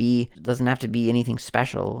have to be anything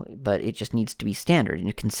special, but it just needs to be standard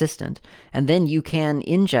and consistent. And then you can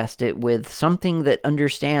ingest it with something that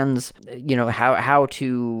understands, how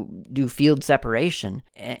to do field separation,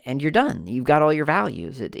 and you're done. You've got all your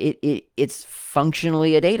values. It's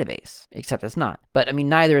functionally a database, except it's not. But I mean,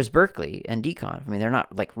 neither is Berkeley and dconf. I mean, they're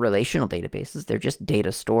not like relational databases. They're just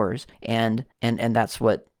data stores, and that's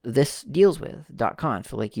what this deals with.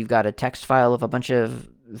 .conf, like you've got a text file of a bunch of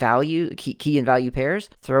key and value pairs,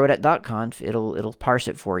 throw it at .conf, it'll parse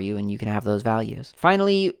it for you, and you can have those values.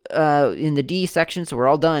 Finally, in the D section, so we're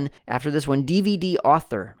all done after this one,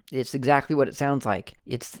 dvdauthor. It's exactly what it sounds like.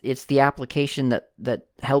 It's the application that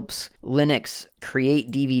helps Linux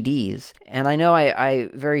create DVDs. And I know I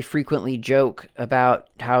very frequently joke about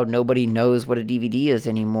how nobody knows what a DVD is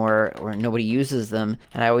anymore, or nobody uses them.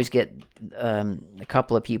 And I always get a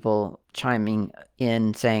couple of people chiming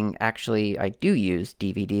in saying, actually, I do use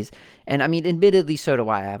DVDs. And I mean, admittedly, so do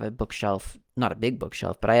I. I have a bookshelf, not a big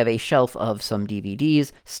bookshelf, but I have a shelf of some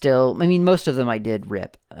DVDs still. I mean, most of them I did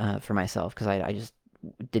rip for myself because I just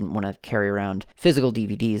didn't want to carry around physical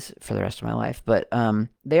DVDs for the rest of my life, but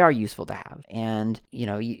they are useful to have. And,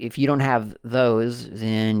 if you don't have those,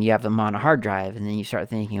 then you have them on a hard drive, and then you start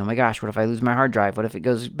thinking, oh my gosh, what if I lose my hard drive? What if it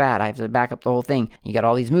goes bad? I have to back up the whole thing. You got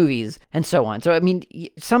all these movies, and so on. So, I mean,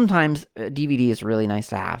 sometimes a DVD is really nice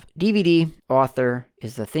to have. DVD author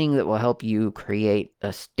is the thing that will help you create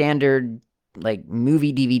a standard like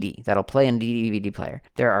movie DVD that'll play in a DVD player.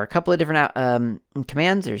 There are a couple of different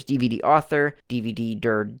commands. There's DVD author, DVD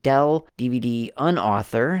dir del, DVD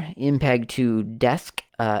unauthor, impeg to desk,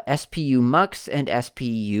 SPU mux, and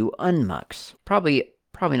SPU unmux. Probably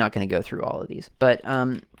not going to go through all of these, but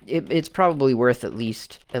it's probably worth at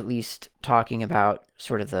least talking about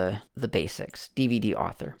sort of the basics. DVD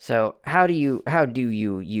author. So how do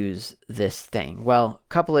you use this thing? Well, a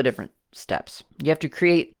couple of different steps. You have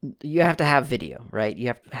to have video, right? You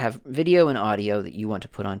have to have video and audio that you want to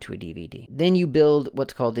put onto a DVD. Then you build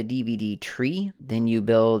what's called a DVD tree. Then you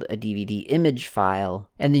build a DVD image file,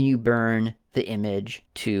 and then you burn the image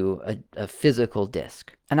to a physical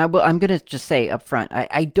disk. And I'm going to just say up front,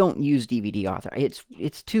 I don't use DVD author.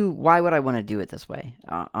 It's too, why would I want to do it this way,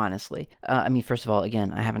 honestly? I mean, first of all,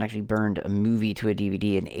 again, I haven't actually burned a movie to a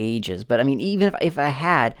DVD in ages, but I mean, even if I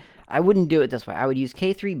had, I wouldn't do it this way. I would use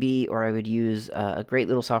K3B, or I would use a great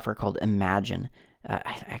little software called Imagine.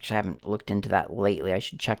 I actually haven't looked into that lately. I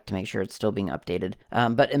should check to make sure it's still being updated.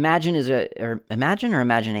 But Imagine is Imagine or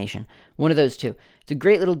Imagination? One of those two. It's a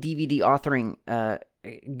great little DVD authoring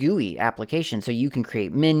GUI application. So you can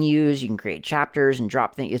create menus, you can create chapters and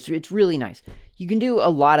drop things. It's really nice. You can do a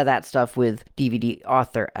lot of that stuff with DVD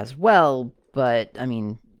author as well, but I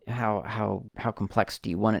mean, how complex do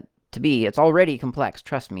you want it to be? It's already complex,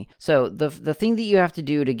 trust me. So the thing that you have to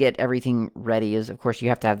do to get everything ready is, of course, you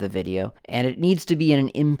have to have the video, and it needs to be in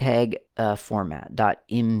an MPEG format,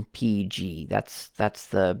 .mpg. That's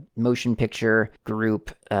the motion picture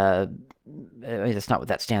group. That's not what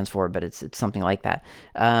that stands for, but it's something like that.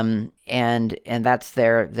 And that's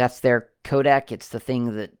their codec. It's the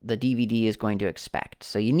thing that the DVD is going to expect.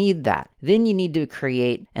 So you need that. Then you need to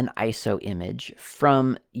create an ISO image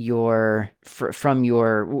from your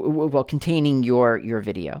containing your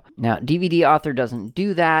video. Now, DVD author doesn't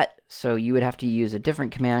do that, so you would have to use a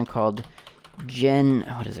different command called gen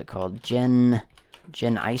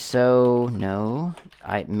iso, no,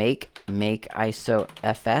 make iso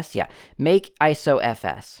fs. Yeah, make iso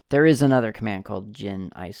fs. There is another command called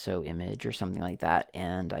gen iso image or something like that,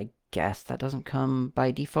 and I guess that doesn't come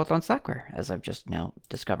by default on Slackware, as I've just now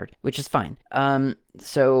discovered, which is fine.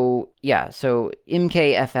 So yeah, so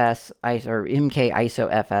mkfs or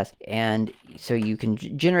mk-iso-fs, and so you can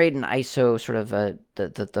generate an ISO sort of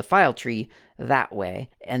the file tree that way,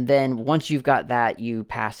 and then once you've got that, you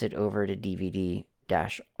pass it over to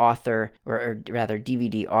dvd-author, or rather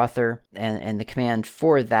dvdauthor, and the command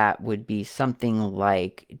for that would be something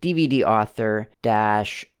like dvdauthor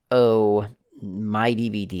 -o my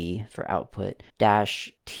DVD for output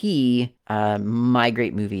 -t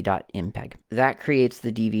migratemovie.mpeg. That creates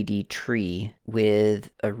the DVD tree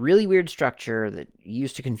with a really weird structure that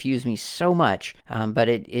used to confuse me so much, but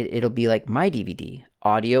it'll be like my DVD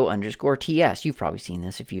audio_ts. You've probably seen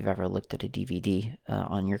this if you've ever looked at a DVD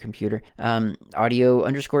on your computer.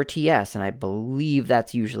 Audio_ts, and I believe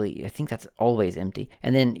that's usually, I think that's always empty.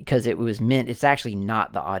 And then because it was meant, it's actually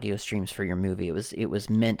not the audio streams for your movie. It was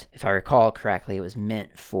meant, if I recall correctly, it was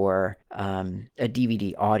meant for a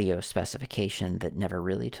DVD audio specification that never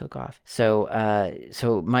really took off. So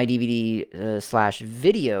my DVD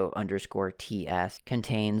 /video_ts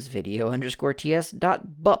contains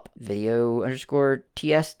video_ts.bup,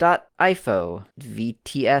 video_ts.ifo,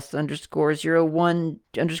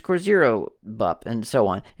 vts_01_0 bup, and so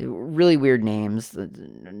on. Really weird names,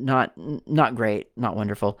 not great, not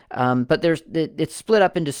wonderful. But it's split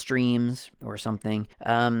up into streams or something,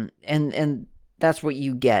 and that's what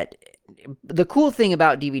you get. The cool thing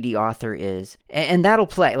about dvdauthor is, and that'll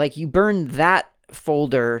play, like you burn that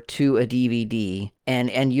folder to a DVD,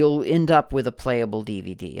 and you'll end up with a playable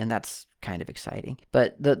DVD, and that's kind of exciting.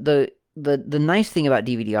 But the nice thing about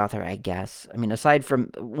dvdauthor, I guess, I mean, aside from,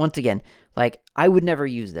 once again, like, I would never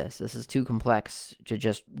use this. This is too complex to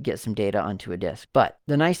just get some data onto a disk. But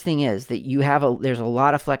the nice thing is that there's a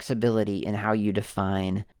lot of flexibility in how you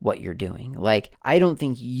define what you're doing. Like, I don't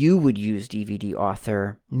think you would use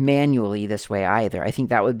dvdauthor manually this way either. I think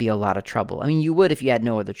that would be a lot of trouble. I mean, you would if you had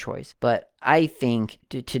no other choice. But I think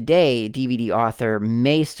today, dvdauthor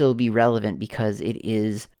may still be relevant because it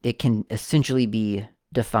can essentially be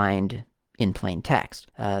defined in plain text.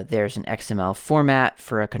 There's an XML format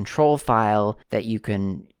for a control file that you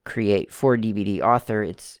can create for dvdauthor.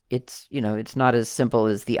 It's not as simple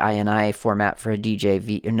as the ini format for a not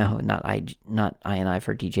ini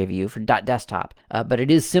for djvu for .desktop, but it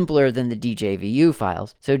is simpler than the djvu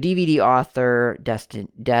files. So dvdauthor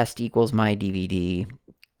dest equals my DVD,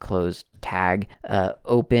 close tag,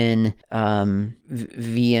 open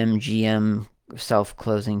vmgm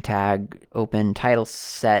self-closing tag, open title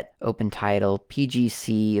set, open title,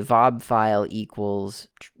 pgc, vob file equals,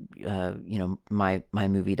 my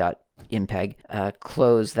movie.mpeg,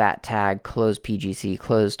 close that tag, close pgc,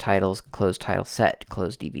 close titles, close title set,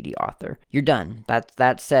 close dvdauthor. You're done.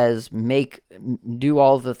 That says do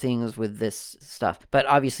all the things with this stuff. But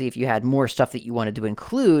obviously, if you had more stuff that you wanted to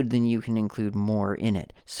include, then you can include more in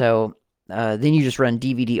it. So then you just run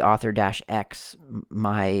dvdauthor-x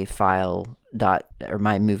mymovie.xml,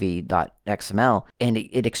 and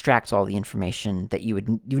it extracts all the information that you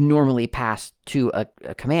normally pass to a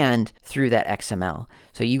command through that XML.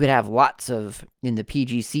 So you could have lots of, in the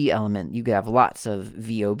PGC element, you could have lots of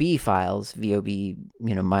VOB files, VOB,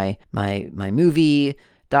 my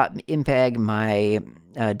movie.mpeg, my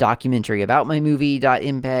documentary about my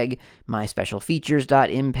movie.mpeg, my special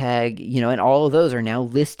features.mpeg, and all of those are now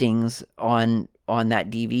listings on that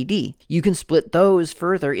DVD. You can split those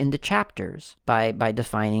further into chapters by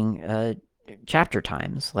defining chapter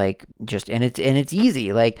times, like and it's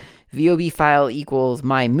easy, like VOB file equals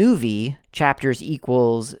my movie, chapters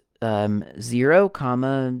equals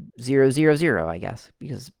 0,000, I guess,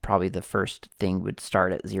 because probably the first thing would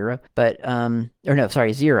start at 0, but 0,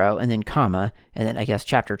 and then comma, and then I guess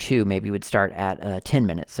chapter 2 maybe would start at 10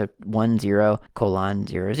 minutes, so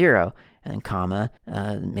 10:00, and then comma,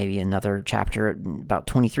 maybe another chapter at about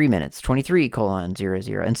 23 minutes,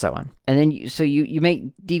 23:00, and so on. And then you make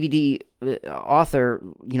dvdauthor,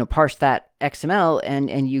 parse that XML,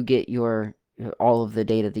 and you get all of the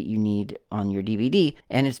data that you need on your DVD,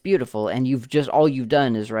 and it's beautiful, and all you've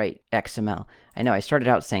done is write XML. I know I started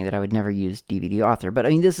out saying that I would never use dvdauthor, but I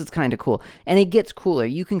mean, this is kind of cool, and it gets cooler.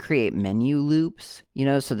 You can create menu loops,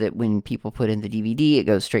 so that when people put in the DVD, it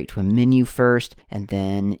goes straight to a menu first, and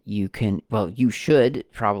then you should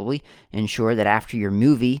probably ensure that after your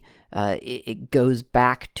movie, it goes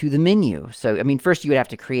back to the menu. So, I mean, first you would have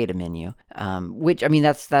to create a menu, which, I mean,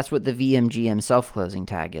 that's what the vmgm self-closing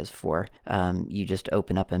tag is for. You just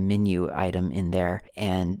open up a menu item in there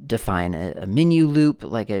and define a menu loop,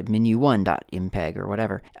 like a menu1.impeg or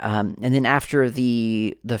whatever. And then after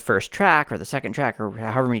the first track or the second track or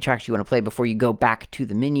however many tracks you want to play, before you go back to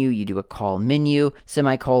the menu, you do a call menu,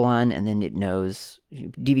 semicolon, and then it knows,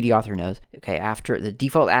 dvdauthor knows, okay, after the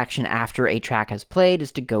default action after a track has played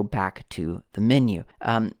is to go back to the menu.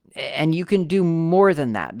 And you can do more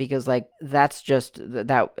than that, because like that's just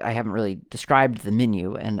that I haven't really described the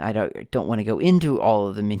menu, and I don't want to go into all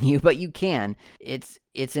of the menu, but you can. It's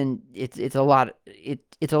a lot.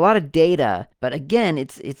 It's a lot of data, but again,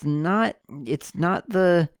 it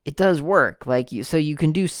does work. Like so you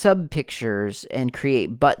can do sub pictures and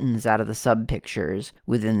create buttons out of the sub pictures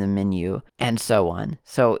within the menu and so on.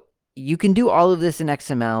 So you can do all of this in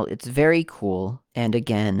XML. It's very cool. And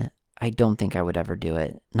again, I don't think I would ever do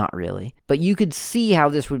it. Not really. But you could see how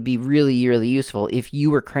this would be really, really useful if you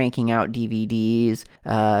were cranking out DVDs,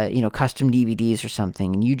 custom DVDs or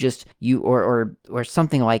something, and or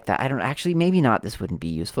something like that. I don't actually, maybe not. This wouldn't be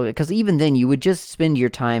useful, because even then you would just spend your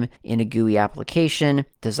time in a GUI application,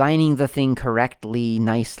 designing the thing correctly,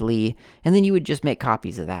 nicely, and then you would just make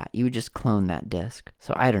copies of that. You would just clone that disk.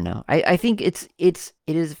 So I don't know. I think it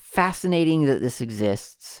is fascinating that this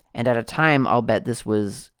exists, and at a time I'll bet this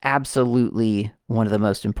was absolutely one of the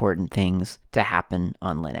most important things to happen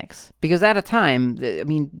on Linux. Because at a time, I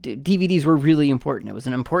mean, DVDs were really important. It was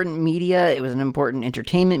an important media, it was an important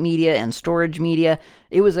entertainment media and storage media.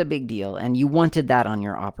 It was a big deal, and you wanted that on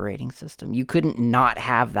your operating system. You couldn't not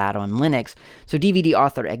have that on Linux. So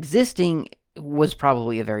dvdauthor existing was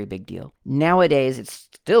probably a very big deal. Nowadays, it's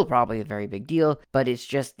still probably a very big deal, but it's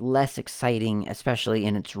just less exciting, especially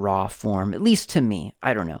in its raw form, at least to me.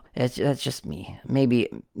 I don't know. That's just me. Maybe,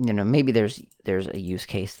 maybe there's a use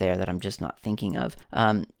case there that I'm just not thinking of.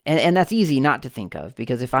 And that's easy not to think of,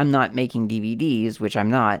 because if I'm not making DVDs, which I'm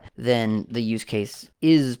not, then the use case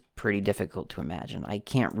is pretty difficult to imagine. I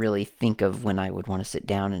can't really think of when I would want to sit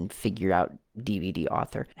down and figure out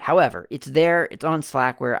dvdauthor. However, it's there, it's on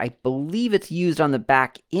Slackware. I believe it's used on the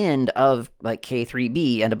back end of like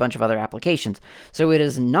K3B and a bunch of other applications. So it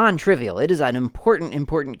is non-trivial. It is an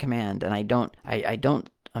important command, and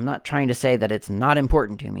I'm not trying to say that it's not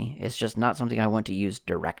important to me. It's just not something I want to use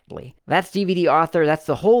directly. That's dvdauthor. That's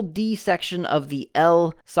the whole D section of the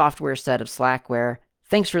L software set of Slackware.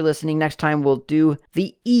 Thanks for listening. Next time we'll do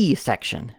the E section.